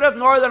conservative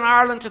Northern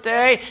Ireland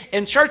today,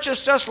 in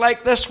churches just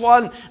like this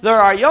one, there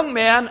are young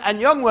men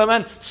and young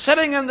women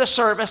sitting in the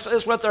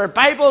services with their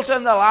Bibles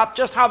in the lap,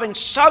 just having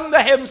sung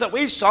the hymns that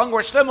we've sung,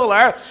 were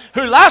similar,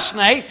 who last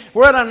night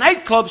were in a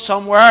nightclub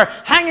somewhere,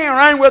 hanging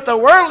around with the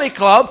worldly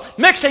club,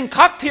 mixing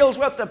cocktails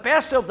with the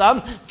best of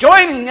them,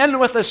 joining in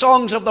with the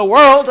songs of the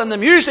world and the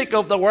music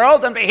of the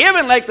world, and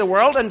behaving like the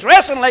world, and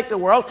dressing like the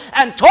world,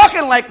 and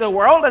talking like the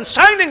world, and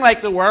sounding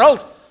like the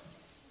world.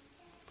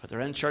 But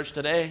they're in church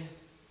today.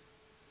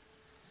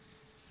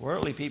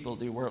 Worldly people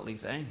do worldly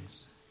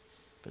things.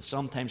 But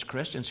sometimes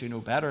Christians who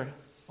know better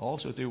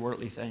also do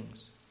worldly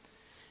things.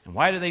 And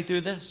why do they do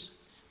this?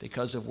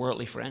 Because of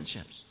worldly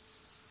friendships.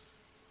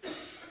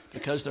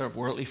 Because they're of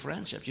worldly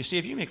friendships. You see,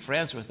 if you make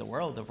friends with the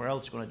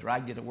world's going to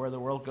drag you to where the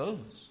world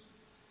goes.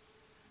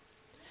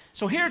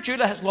 So here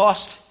Judah has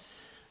lost,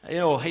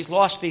 he's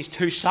lost these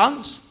two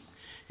sons.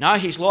 Now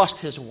he's lost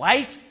his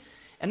wife.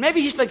 And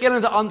maybe he's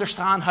beginning to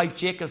understand how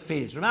Jacob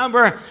feels.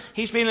 Remember,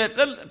 he's been a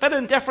bit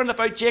indifferent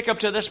about Jacob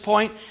to this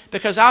point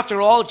because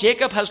after all,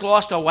 Jacob has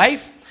lost a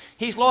wife.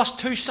 He's lost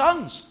two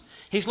sons.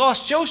 He's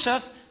lost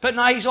Joseph, but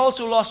now he's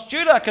also lost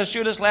Judah because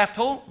Judah's left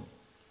home.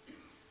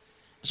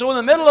 So in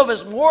the middle of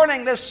his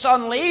mourning, this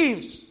son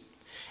leaves.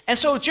 And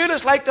so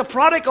Judah's like the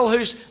prodigal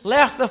who's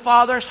left the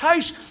father's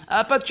house.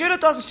 But Judah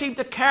doesn't seem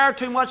to care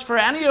too much for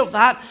any of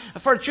that.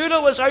 For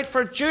Judah was out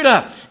for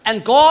Judah.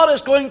 And God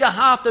is going to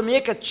have to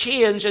make a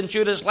change in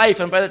Judah's life.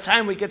 And by the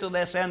time we get to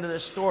this end of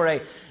this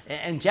story,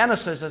 in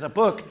Genesis as a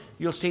book,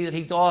 you'll see that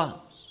he does.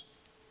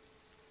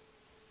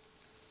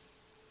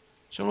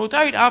 So no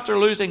doubt after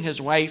losing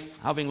his wife,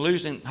 having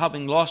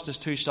lost his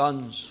 2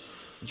 sons,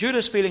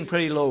 Judah's feeling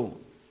pretty low.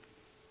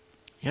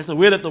 He has the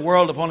weight of the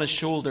world upon his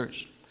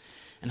shoulders.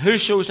 And who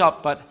shows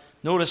up but,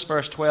 notice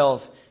verse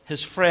 12,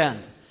 his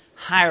friend,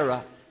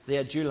 Hira the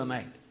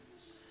Adullamite.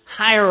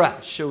 Hira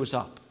shows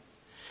up.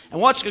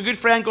 And what's a good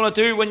friend going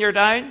to do when you're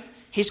down?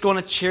 He's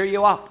going to cheer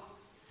you up.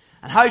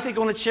 And how's he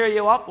going to cheer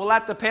you up? Well,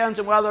 that depends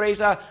on whether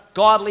he's a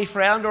godly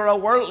friend or a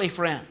worldly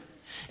friend.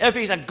 If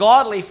he's a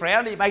godly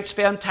friend, he might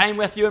spend time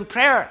with you in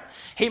prayer.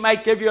 He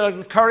might give you an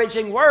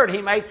encouraging word.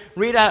 He might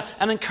read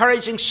an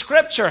encouraging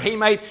scripture. He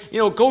might,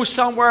 go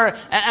somewhere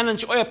and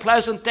enjoy a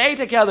pleasant day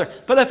together.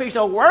 But if he's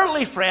a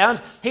worldly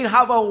friend, he'll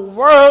have a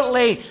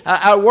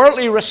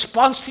worldly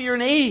response to your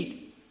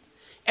need.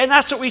 And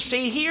that's what we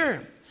see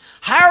here.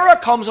 Hira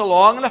comes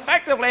along, and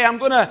effectively, I'm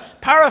going to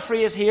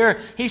paraphrase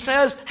here. He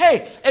says,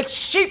 hey, it's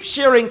sheep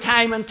shearing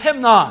time in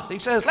Timnath. He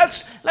says,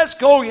 let's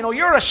go.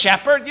 You're a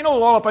shepherd. You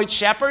know all about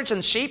shepherds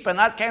and sheep and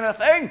that kind of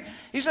thing.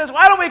 He says,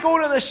 why don't we go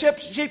to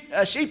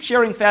the sheep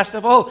shearing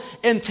festival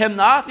in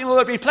Timnath?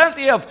 There'll be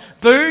plenty of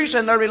booze,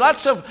 and there'll be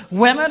lots of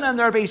women, and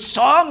there'll be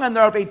song, and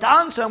there'll be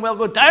dance, and we'll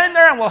go down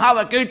there, and we'll have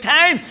a good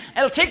time.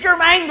 It'll take your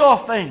mind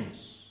off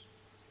things.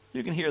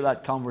 You can hear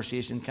that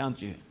conversation,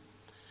 can't you?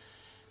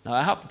 Now,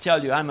 I have to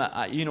tell you, I'm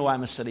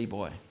a city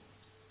boy.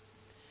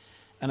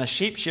 And a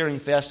sheep shearing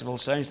festival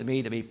sounds to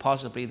me to be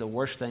possibly the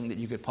worst thing that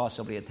you could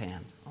possibly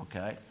attend,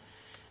 okay?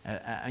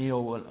 I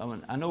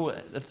know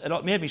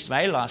it made me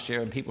smile last year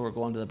when people were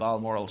going to the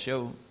Balmoral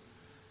show.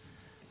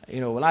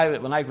 When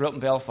I grew up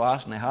in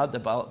Belfast and they had the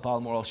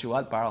Balmoral show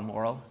at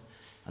Balmoral,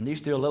 and they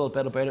used to do a little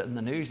bit about it in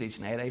the news each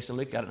night, I used to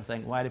look at it and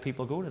think, why do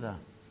people go to that?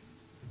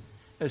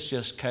 It's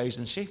just cows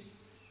and sheep.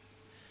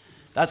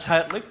 That's how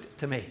it looked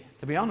to me,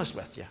 to be honest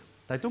with you.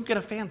 Now, don't get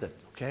offended,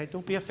 okay?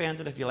 Don't be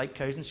offended if you like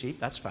cows and sheep.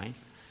 That's fine.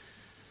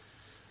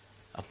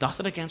 I've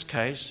nothing against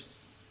cows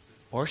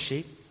or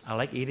sheep. I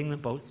like eating them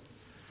both.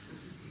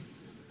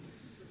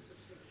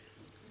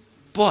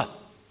 But,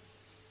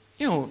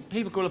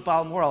 people go to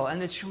Balmoral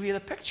and they'd show you the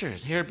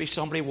pictures. Here'd be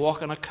somebody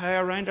walking a cow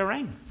around a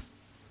ring.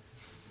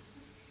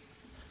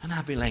 And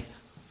I'd be like,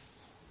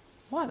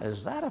 what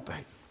is that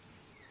about?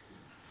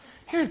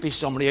 Here'd be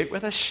somebody out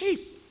with a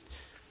sheep,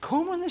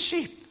 combing the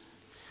sheep,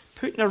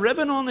 putting a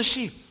ribbon on the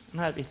sheep. And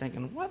I'd be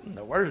thinking, what in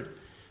the world?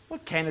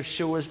 What kind of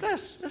show is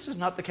this? This is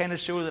not the kind of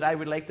show that I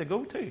would like to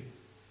go to.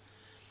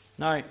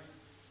 Now,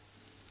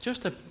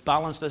 just to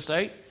balance this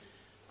out,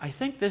 I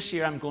think this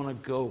year I'm going to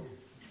go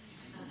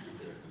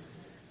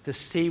to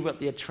see what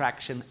the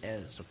attraction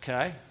is,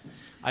 okay?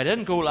 I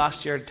didn't go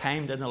last year.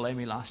 Time didn't allow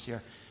me last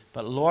year.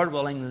 But Lord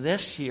willing,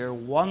 this year,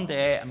 one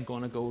day, I'm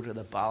going to go to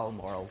the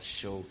Balmoral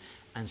show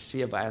and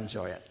see if I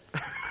enjoy it.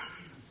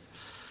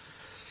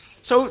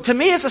 So to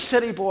me as a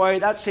city boy,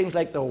 that seems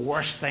like the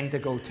worst thing to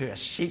go to, a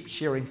sheep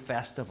shearing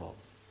festival.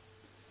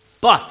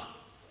 But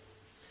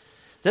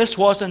this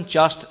wasn't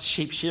just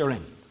sheep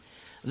shearing.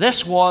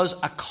 This was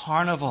a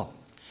carnival.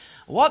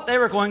 What they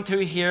were going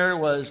to here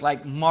was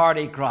like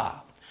Mardi Gras.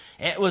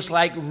 It was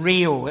like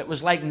Rio. It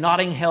was like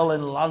Notting Hill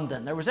in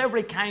London. There was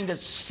every kind of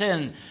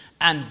sin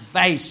and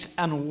vice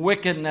and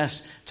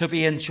wickedness to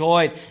be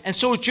enjoyed. And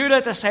so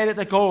Judah decided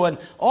to go. And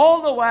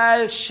all the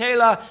while,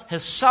 Shelah,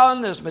 his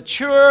son, is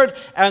matured,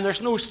 and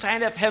there's no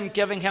sign of him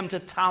giving him to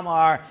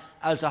Tamar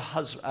as a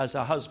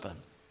husband.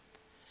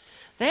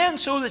 Then,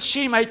 so that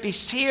she might be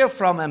saved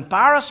from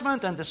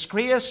embarrassment and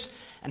disgrace,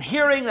 and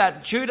hearing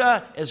that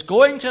Judah is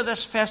going to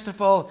this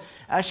festival,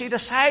 she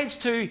decides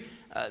to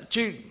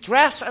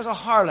dress as a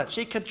harlot.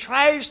 She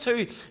contrives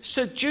to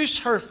seduce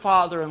her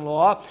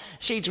father-in-law.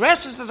 She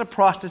dresses as a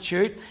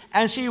prostitute,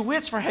 and she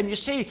waits for him. You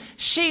see,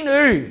 she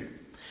knew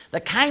the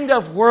kind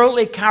of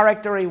worldly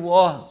character he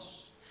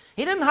was.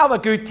 He didn't have a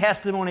good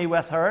testimony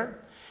with her.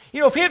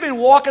 If he had been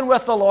walking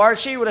with the Lord,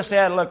 she would have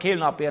said, look, he'll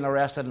not be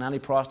interested in any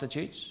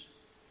prostitutes.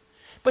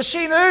 But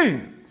she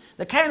knew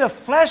the kind of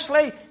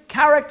fleshly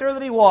character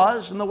that he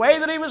was and the way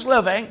that he was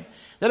living,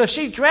 that if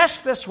she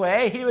dressed this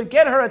way, he would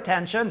get her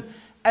attention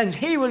and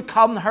he would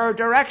come her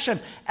direction.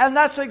 And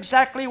that's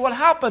exactly what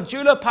happened.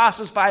 Judah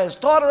passes by his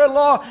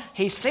daughter-in-law.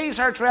 He sees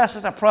her dressed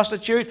as a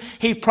prostitute.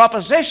 He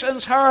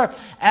propositions her,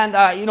 and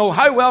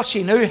how well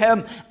she knew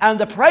him. And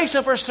the price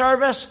of her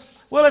service,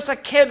 well, it's a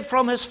kid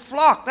from his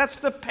flock. That's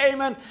the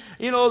payment,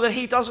 that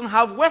he doesn't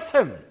have with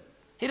him.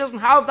 He doesn't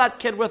have that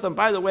kid with him.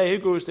 By the way, who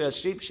goes to a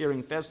sheep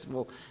shearing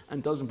festival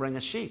and doesn't bring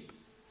a sheep?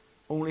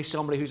 Only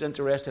somebody who's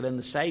interested in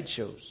the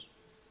sideshows.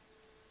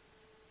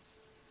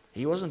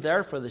 He wasn't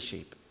there for the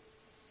sheep.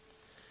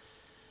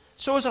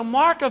 So as a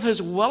mark of his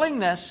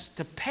willingness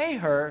to pay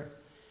her,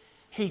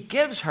 he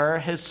gives her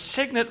his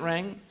signet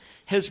ring,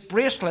 his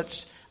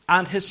bracelets,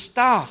 and his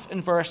staff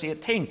in verse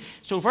 18.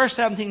 So verse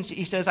 17,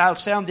 he says, I'll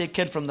send thee a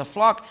kid from the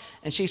flock.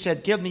 And she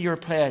said, give me your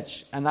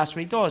pledge. And that's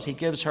what he does. He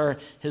gives her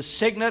his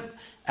signet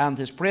and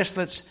his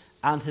bracelets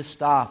and his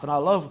staff. And I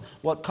love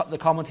what the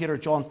commentator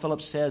John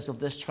Phillips says of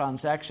this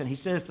transaction. He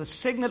says the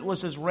signet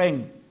was his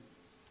ring,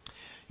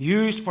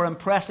 used for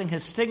impressing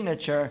his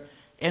signature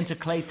into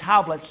clay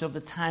tablets of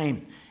the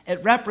time.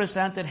 It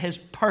represented his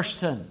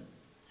person.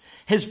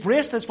 His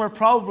bracelets were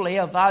probably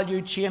a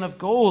valued chain of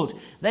gold.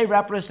 They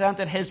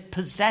represented his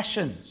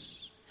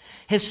possessions.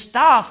 His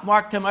staff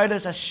marked him out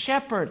as a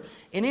shepherd.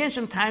 In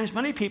ancient times,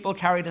 many people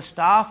carried a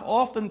staff,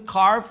 often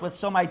carved with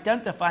some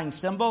identifying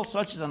symbol,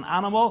 such as an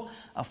animal,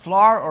 a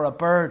flower, or a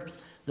bird.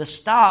 The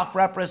staff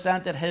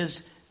represented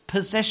his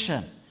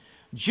position.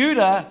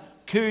 Judah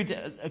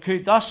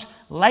could thus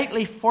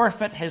lightly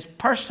forfeit his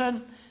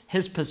person,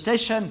 his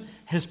position,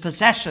 his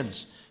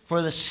possessions,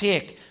 for the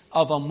sake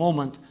of a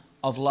moment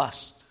of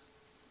lust.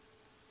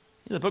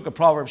 The book of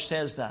Proverbs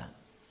says that.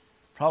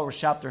 Proverbs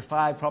chapter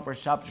 5,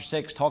 Proverbs chapter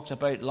 6 talks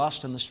about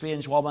lust and the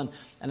strange woman,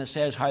 and it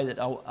says how that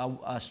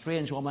a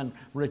strange woman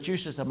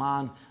reduces a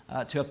man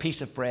to a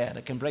piece of bread.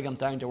 It can bring him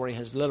down to where he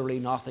has literally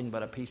nothing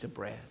but a piece of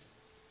bread.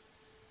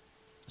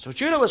 So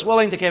Judah was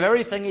willing to give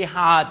everything he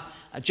had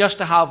just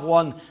to have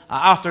one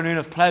afternoon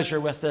of pleasure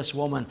with this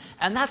woman.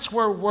 And that's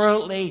where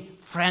worldly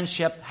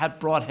friendship had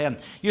brought him.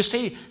 You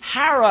see,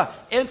 Hira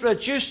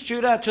introduced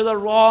Judah to the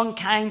wrong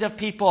kind of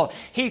people.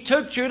 He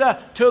took Judah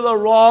to the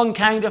wrong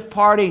kind of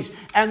parties.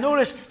 And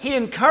notice, he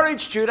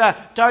encouraged Judah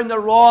down the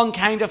wrong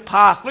kind of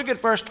path. Look at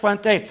verse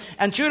 20.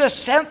 And Judah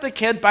sent the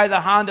kid by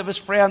the hand of his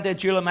friend the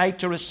Adullamite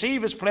to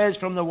receive his pledge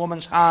from the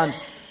woman's hand,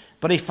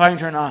 but he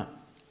found her not.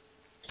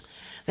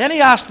 Then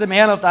he asked the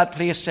men of that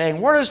place, saying,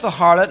 where is the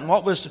harlot, and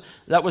what was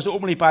that was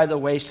openly by the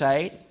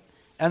wayside?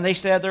 And they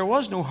said, there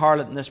was no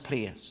harlot in this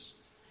place.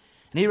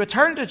 And he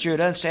returned to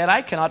Judah and said,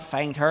 I cannot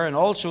find her. And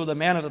also the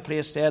men of the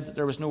place said that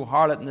there was no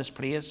harlot in this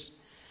place.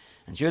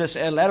 And Judah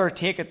said, let her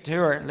take it to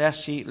her,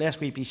 lest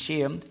we be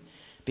shamed.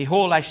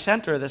 Behold, I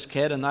sent her this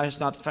kid, and thou hast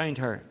not found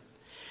her.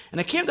 And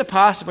it came to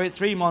pass about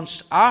 3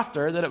 months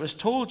after that it was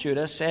told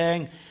Judah,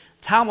 saying,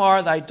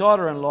 Tamar, thy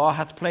daughter-in-law,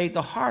 hath played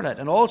the harlot.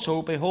 And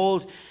also,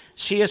 behold,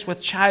 she is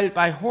with child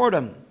by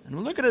whoredom.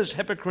 And look at his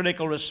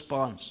hypocritical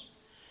response.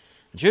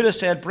 Judah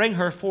said, bring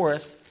her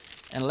forth,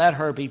 and let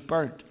her be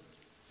burnt.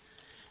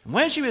 And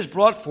when she was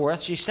brought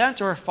forth, she sent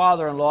to her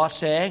father-in-law,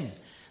 saying,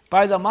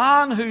 by the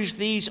man whose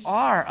these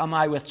are am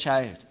I with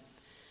child.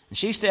 And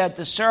she said,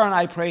 discern,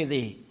 I pray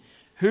thee,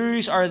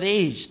 whose are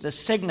these, the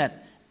signet,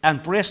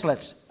 and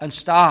bracelets, and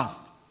staff?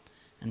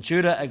 And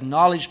Judah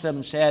acknowledged them,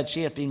 and said,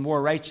 she hath been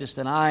more righteous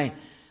than I,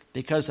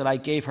 because that I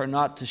gave her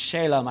not to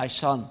Shelah my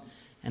son.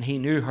 And he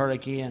knew her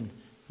again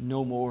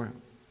no more.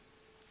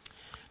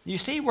 You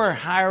see where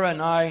Hira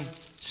now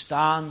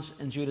stands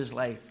in Judah's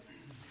life.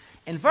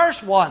 In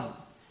verse 1,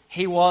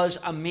 he was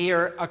a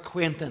mere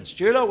acquaintance.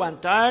 Judah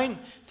went down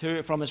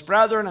from his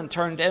brethren and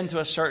turned into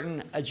a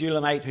certain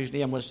Adullamite whose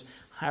name was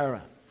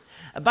Hira.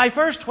 By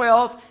verse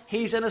 12,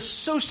 he's an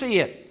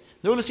associate.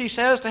 Notice he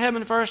says to him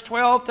in verse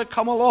 12 to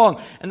come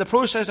along. In the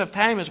process of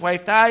time, his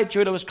wife died.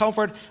 Judah was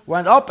comforted,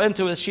 went up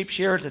into his sheep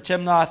shearer to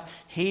Timnath,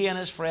 he and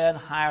his friend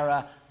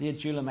Hira the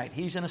Adullamite.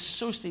 He's an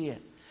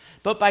associate.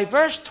 But by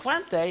verse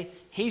 20,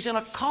 he's an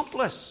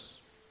accomplice.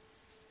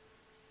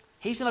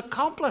 He's an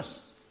accomplice.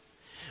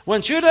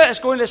 When Judah is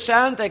going to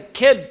send the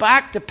kid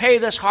back to pay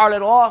this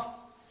harlot off,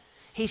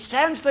 he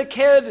sends the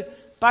kid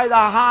by the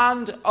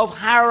hand of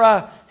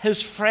Hira,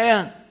 his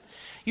friend.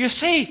 You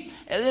see,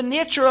 the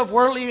nature of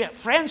worldly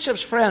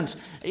friendships, friends,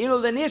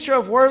 the nature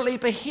of worldly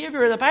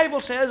behavior, the Bible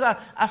says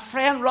a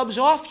friend rubs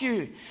off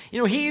you.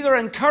 He either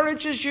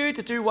encourages you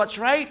to do what's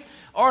right,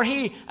 or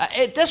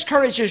it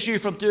discourages you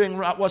from doing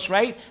what's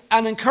right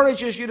and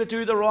encourages you to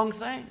do the wrong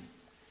thing.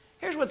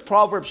 Here's what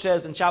Proverbs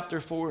says in chapter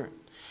 4.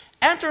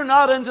 Enter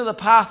not into the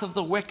path of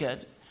the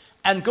wicked,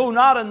 and go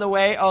not in the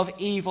way of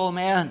evil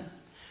men.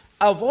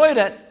 Avoid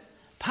it,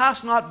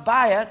 pass not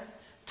by it,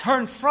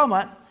 turn from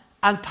it,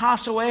 and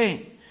pass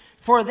away.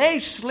 For they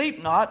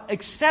sleep not,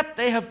 except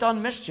they have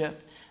done mischief,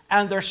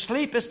 and their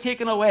sleep is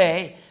taken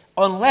away,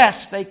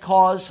 unless they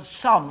cause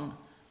some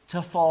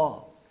to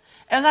fall.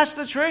 And that's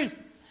the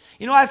truth.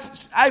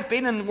 I've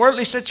been in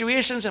worldly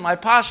situations in my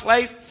past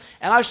life,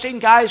 and I've seen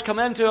guys come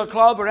into a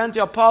club or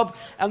into a pub,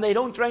 and they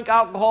don't drink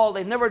alcohol.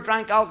 They've never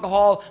drank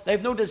alcohol.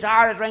 They've no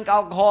desire to drink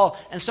alcohol.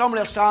 And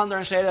somebody will stand there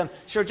and say to them,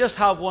 sure, just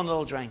have one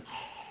little drink.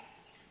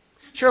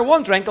 Sure,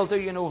 one drink will do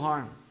you no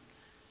harm.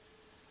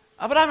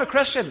 But I'm a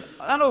Christian.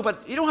 I know,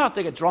 but you don't have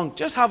to get drunk.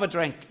 Just have a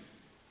drink.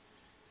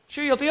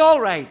 Sure, you'll be all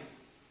right.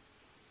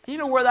 You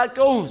know where that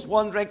goes.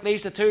 One drink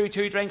leads to two,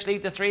 two drinks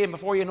lead to three, and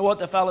before you know it,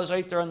 the fellow's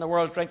out there in the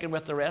world drinking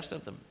with the rest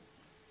of them.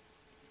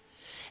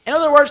 In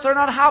other words, they're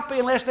not happy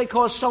unless they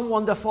cause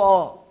someone to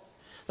fall.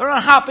 They're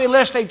not happy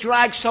unless they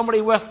drag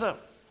somebody with them.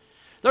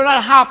 They're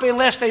not happy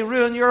unless they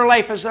ruin your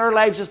life as their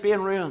lives is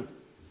being ruined.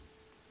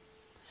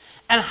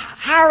 And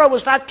Hira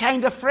was that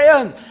kind of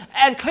friend.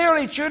 And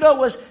clearly Judah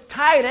was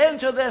tied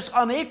into this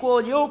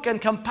unequal yoke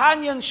and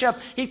companionship.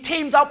 He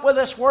teamed up with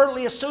this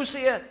worldly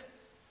associate.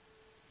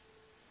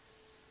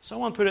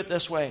 Someone put it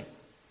this way: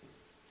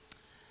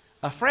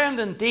 a friend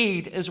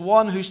indeed is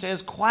one who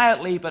says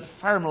quietly but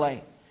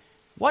firmly,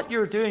 what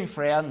you're doing,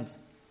 friend,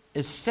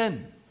 is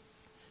sin.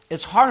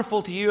 It's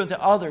harmful to you and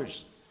to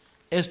others.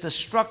 It's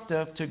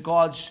destructive to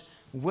God's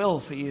will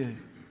for you.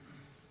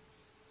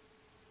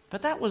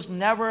 But there was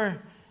never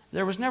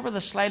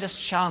the slightest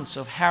chance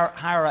of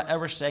Hira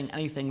ever saying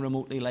anything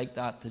remotely like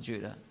that to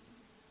Judah.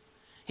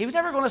 He was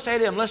never going to say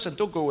to him, listen,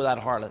 don't go with that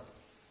harlot.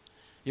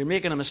 You're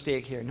making a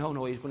mistake here.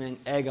 No, he's going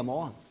to egg him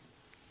on.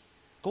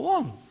 Go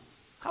on.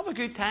 Have a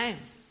good time.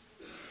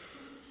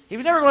 He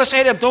was never going to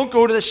say to him, don't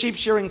go to the sheep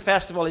shearing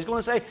festival. He's going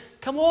to say,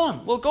 come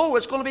on, we'll go.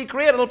 It's going to be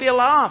great. It'll be a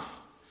laugh.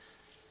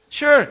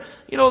 Sure,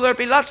 there'll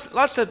be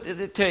lots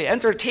to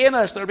entertain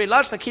us. There'll be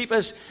lots to keep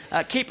us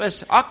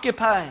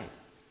occupied.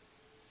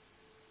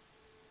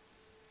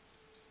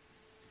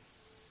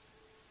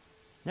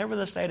 Never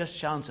the slightest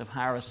chance of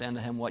Hira saying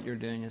to him, what you're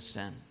doing is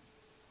sin.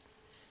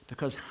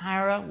 Because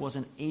Hira was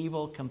an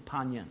evil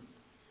companion.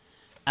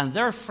 And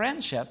their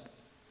friendship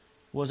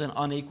was an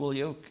unequal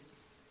yoke.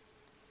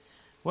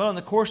 Well, in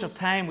the course of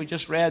time, we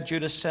just read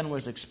Judah's sin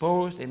was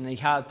exposed, and he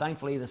had,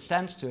 thankfully, the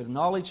sense to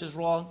acknowledge his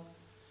wrong,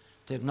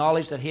 to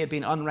acknowledge that he had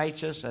been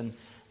unrighteous, and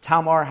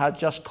Tamar had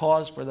just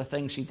cause for the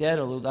things she did,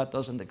 although that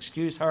doesn't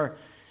excuse her.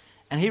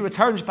 And he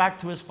returns back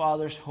to his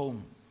father's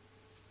home.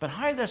 But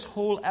how this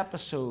whole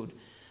episode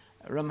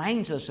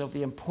reminds us of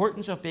the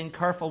importance of being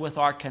careful with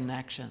our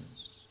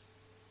connections,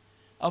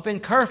 of being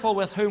careful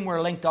with whom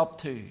we're linked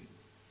up to,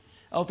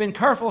 of being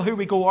careful who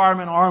we go arm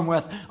in arm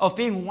with, of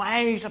being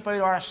wise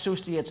about our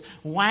associates,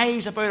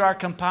 wise about our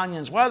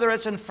companions, whether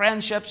it's in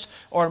friendships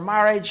or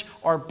marriage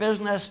or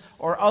business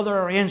or other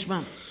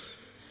arrangements.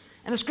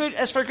 And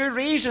it's for good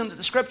reason that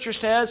the Scripture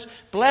says,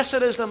 blessed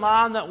is the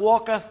man that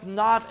walketh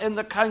not in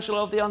the counsel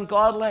of the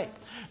ungodly,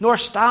 nor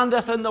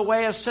standeth in the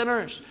way of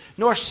sinners,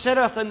 nor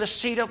sitteth in the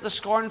seat of the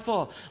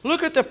scornful.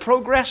 Look at the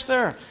progress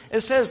there.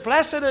 It says,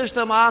 blessed is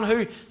the man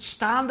who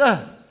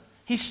standeth.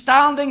 He's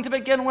standing to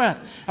begin with.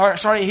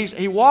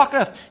 He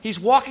walketh. He's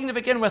walking to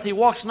begin with. He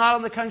walks not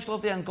on the counsel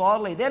of the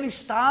ungodly. Then he's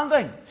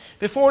standing.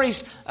 Before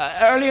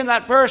early in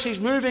that verse, he's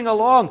moving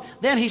along.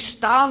 Then he's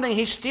standing.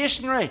 He's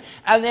stationary.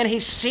 And then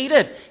he's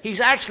seated.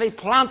 He's actually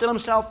planted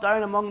himself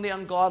down among the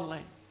ungodly.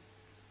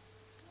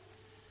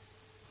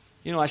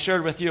 I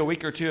shared with you a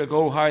week or two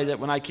ago how that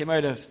when I came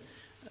out of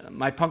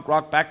my punk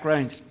rock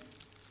background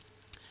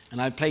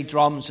and I played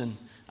drums, and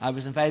I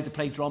was invited to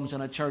play drums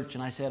in a church,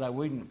 and I said I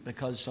wouldn't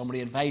because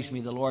somebody advised me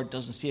the Lord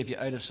doesn't save you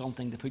out of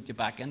something to put you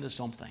back into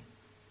something.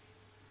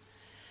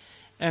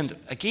 And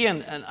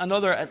again,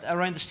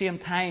 around the same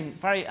time,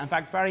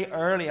 very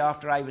early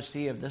after I was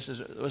saved, this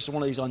was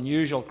one of these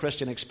unusual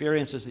Christian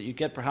experiences that you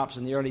get perhaps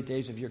in the early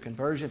days of your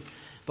conversion.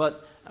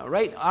 But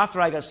right after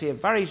I got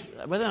saved,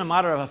 within a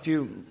matter of a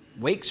few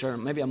weeks or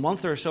maybe a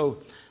month or so,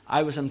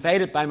 I was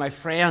invited by my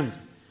friend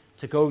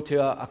to go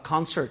to a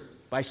concert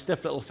by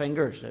Stiff Little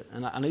Fingers.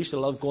 And I used to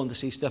love going to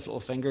see Stiff Little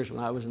Fingers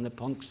when I was in the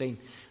punk scene.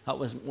 That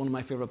was one of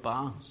my favourite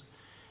bands.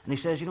 And he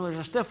says, there's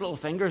a Stiff Little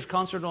Fingers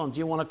concert on. Do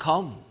you want to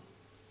come?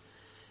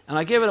 And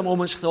I gave it a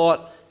moment's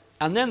thought.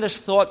 And then this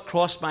thought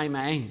crossed my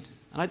mind.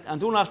 And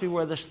don't ask me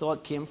where this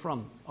thought came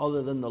from,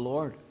 other than the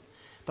Lord.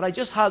 But I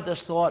just had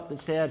this thought that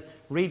said,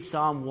 read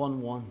Psalm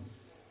 1:1.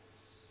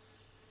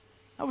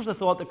 That was the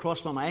thought that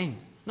crossed my mind.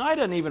 Now, I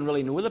didn't even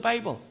really know the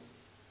Bible.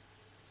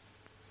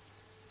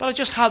 But I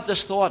just had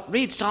this thought,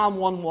 read Psalm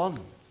 1:1.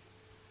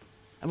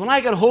 And when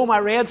I got home, I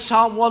read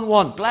Psalm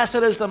 1:1. Blessed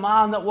is the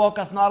man that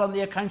walketh not in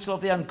the counsel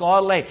of the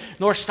ungodly,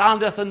 nor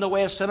standeth in the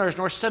way of sinners,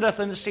 nor sitteth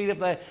in the seat of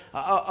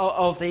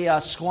the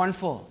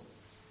scornful.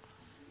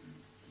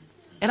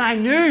 And I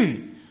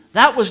knew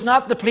that was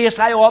not the place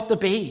I ought to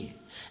be.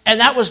 And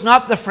that was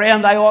not the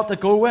friend I ought to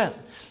go with.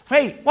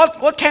 Hey,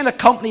 what kind of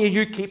company are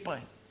you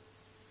keeping?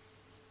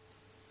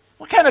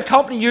 What kind of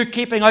company are you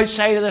keeping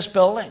outside of this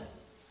building?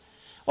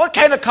 What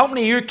kind of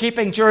company are you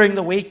keeping during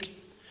the week?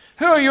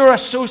 Who are your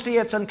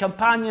associates and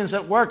companions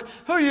at work?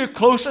 Who are you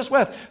closest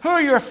with? Who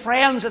are your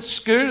friends at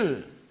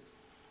school?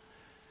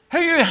 Who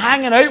are you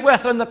hanging out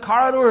with in the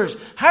corridors?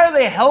 How are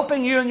they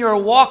helping you in your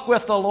walk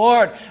with the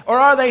Lord? Or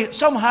are they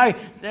somehow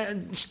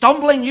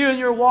stumbling you in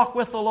your walk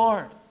with the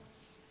Lord?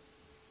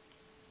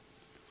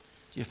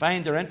 Do you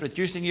find they're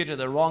introducing you to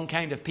the wrong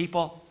kind of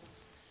people?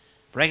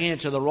 Bringing you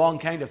to the wrong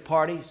kind of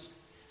parties?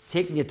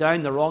 Taking you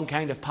down the wrong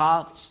kind of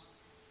paths?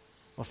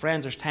 Well,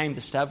 friends, there's time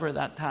to sever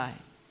that tie.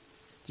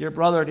 Dear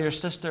brother, dear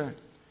sister,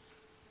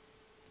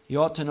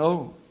 you ought to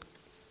know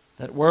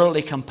that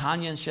worldly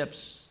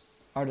companionships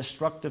are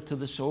destructive to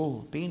the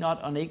soul. Be not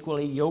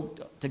unequally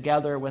yoked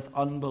together with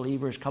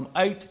unbelievers. Come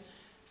out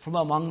from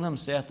among them,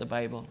 saith the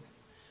Bible,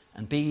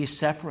 and be ye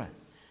separate,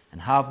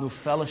 and have no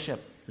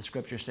fellowship, the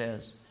Scripture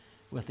says,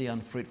 with the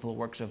unfruitful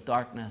works of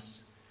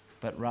darkness,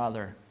 but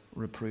rather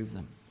reprove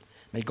them.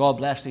 May God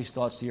bless these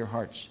thoughts to your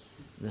hearts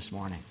this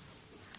morning.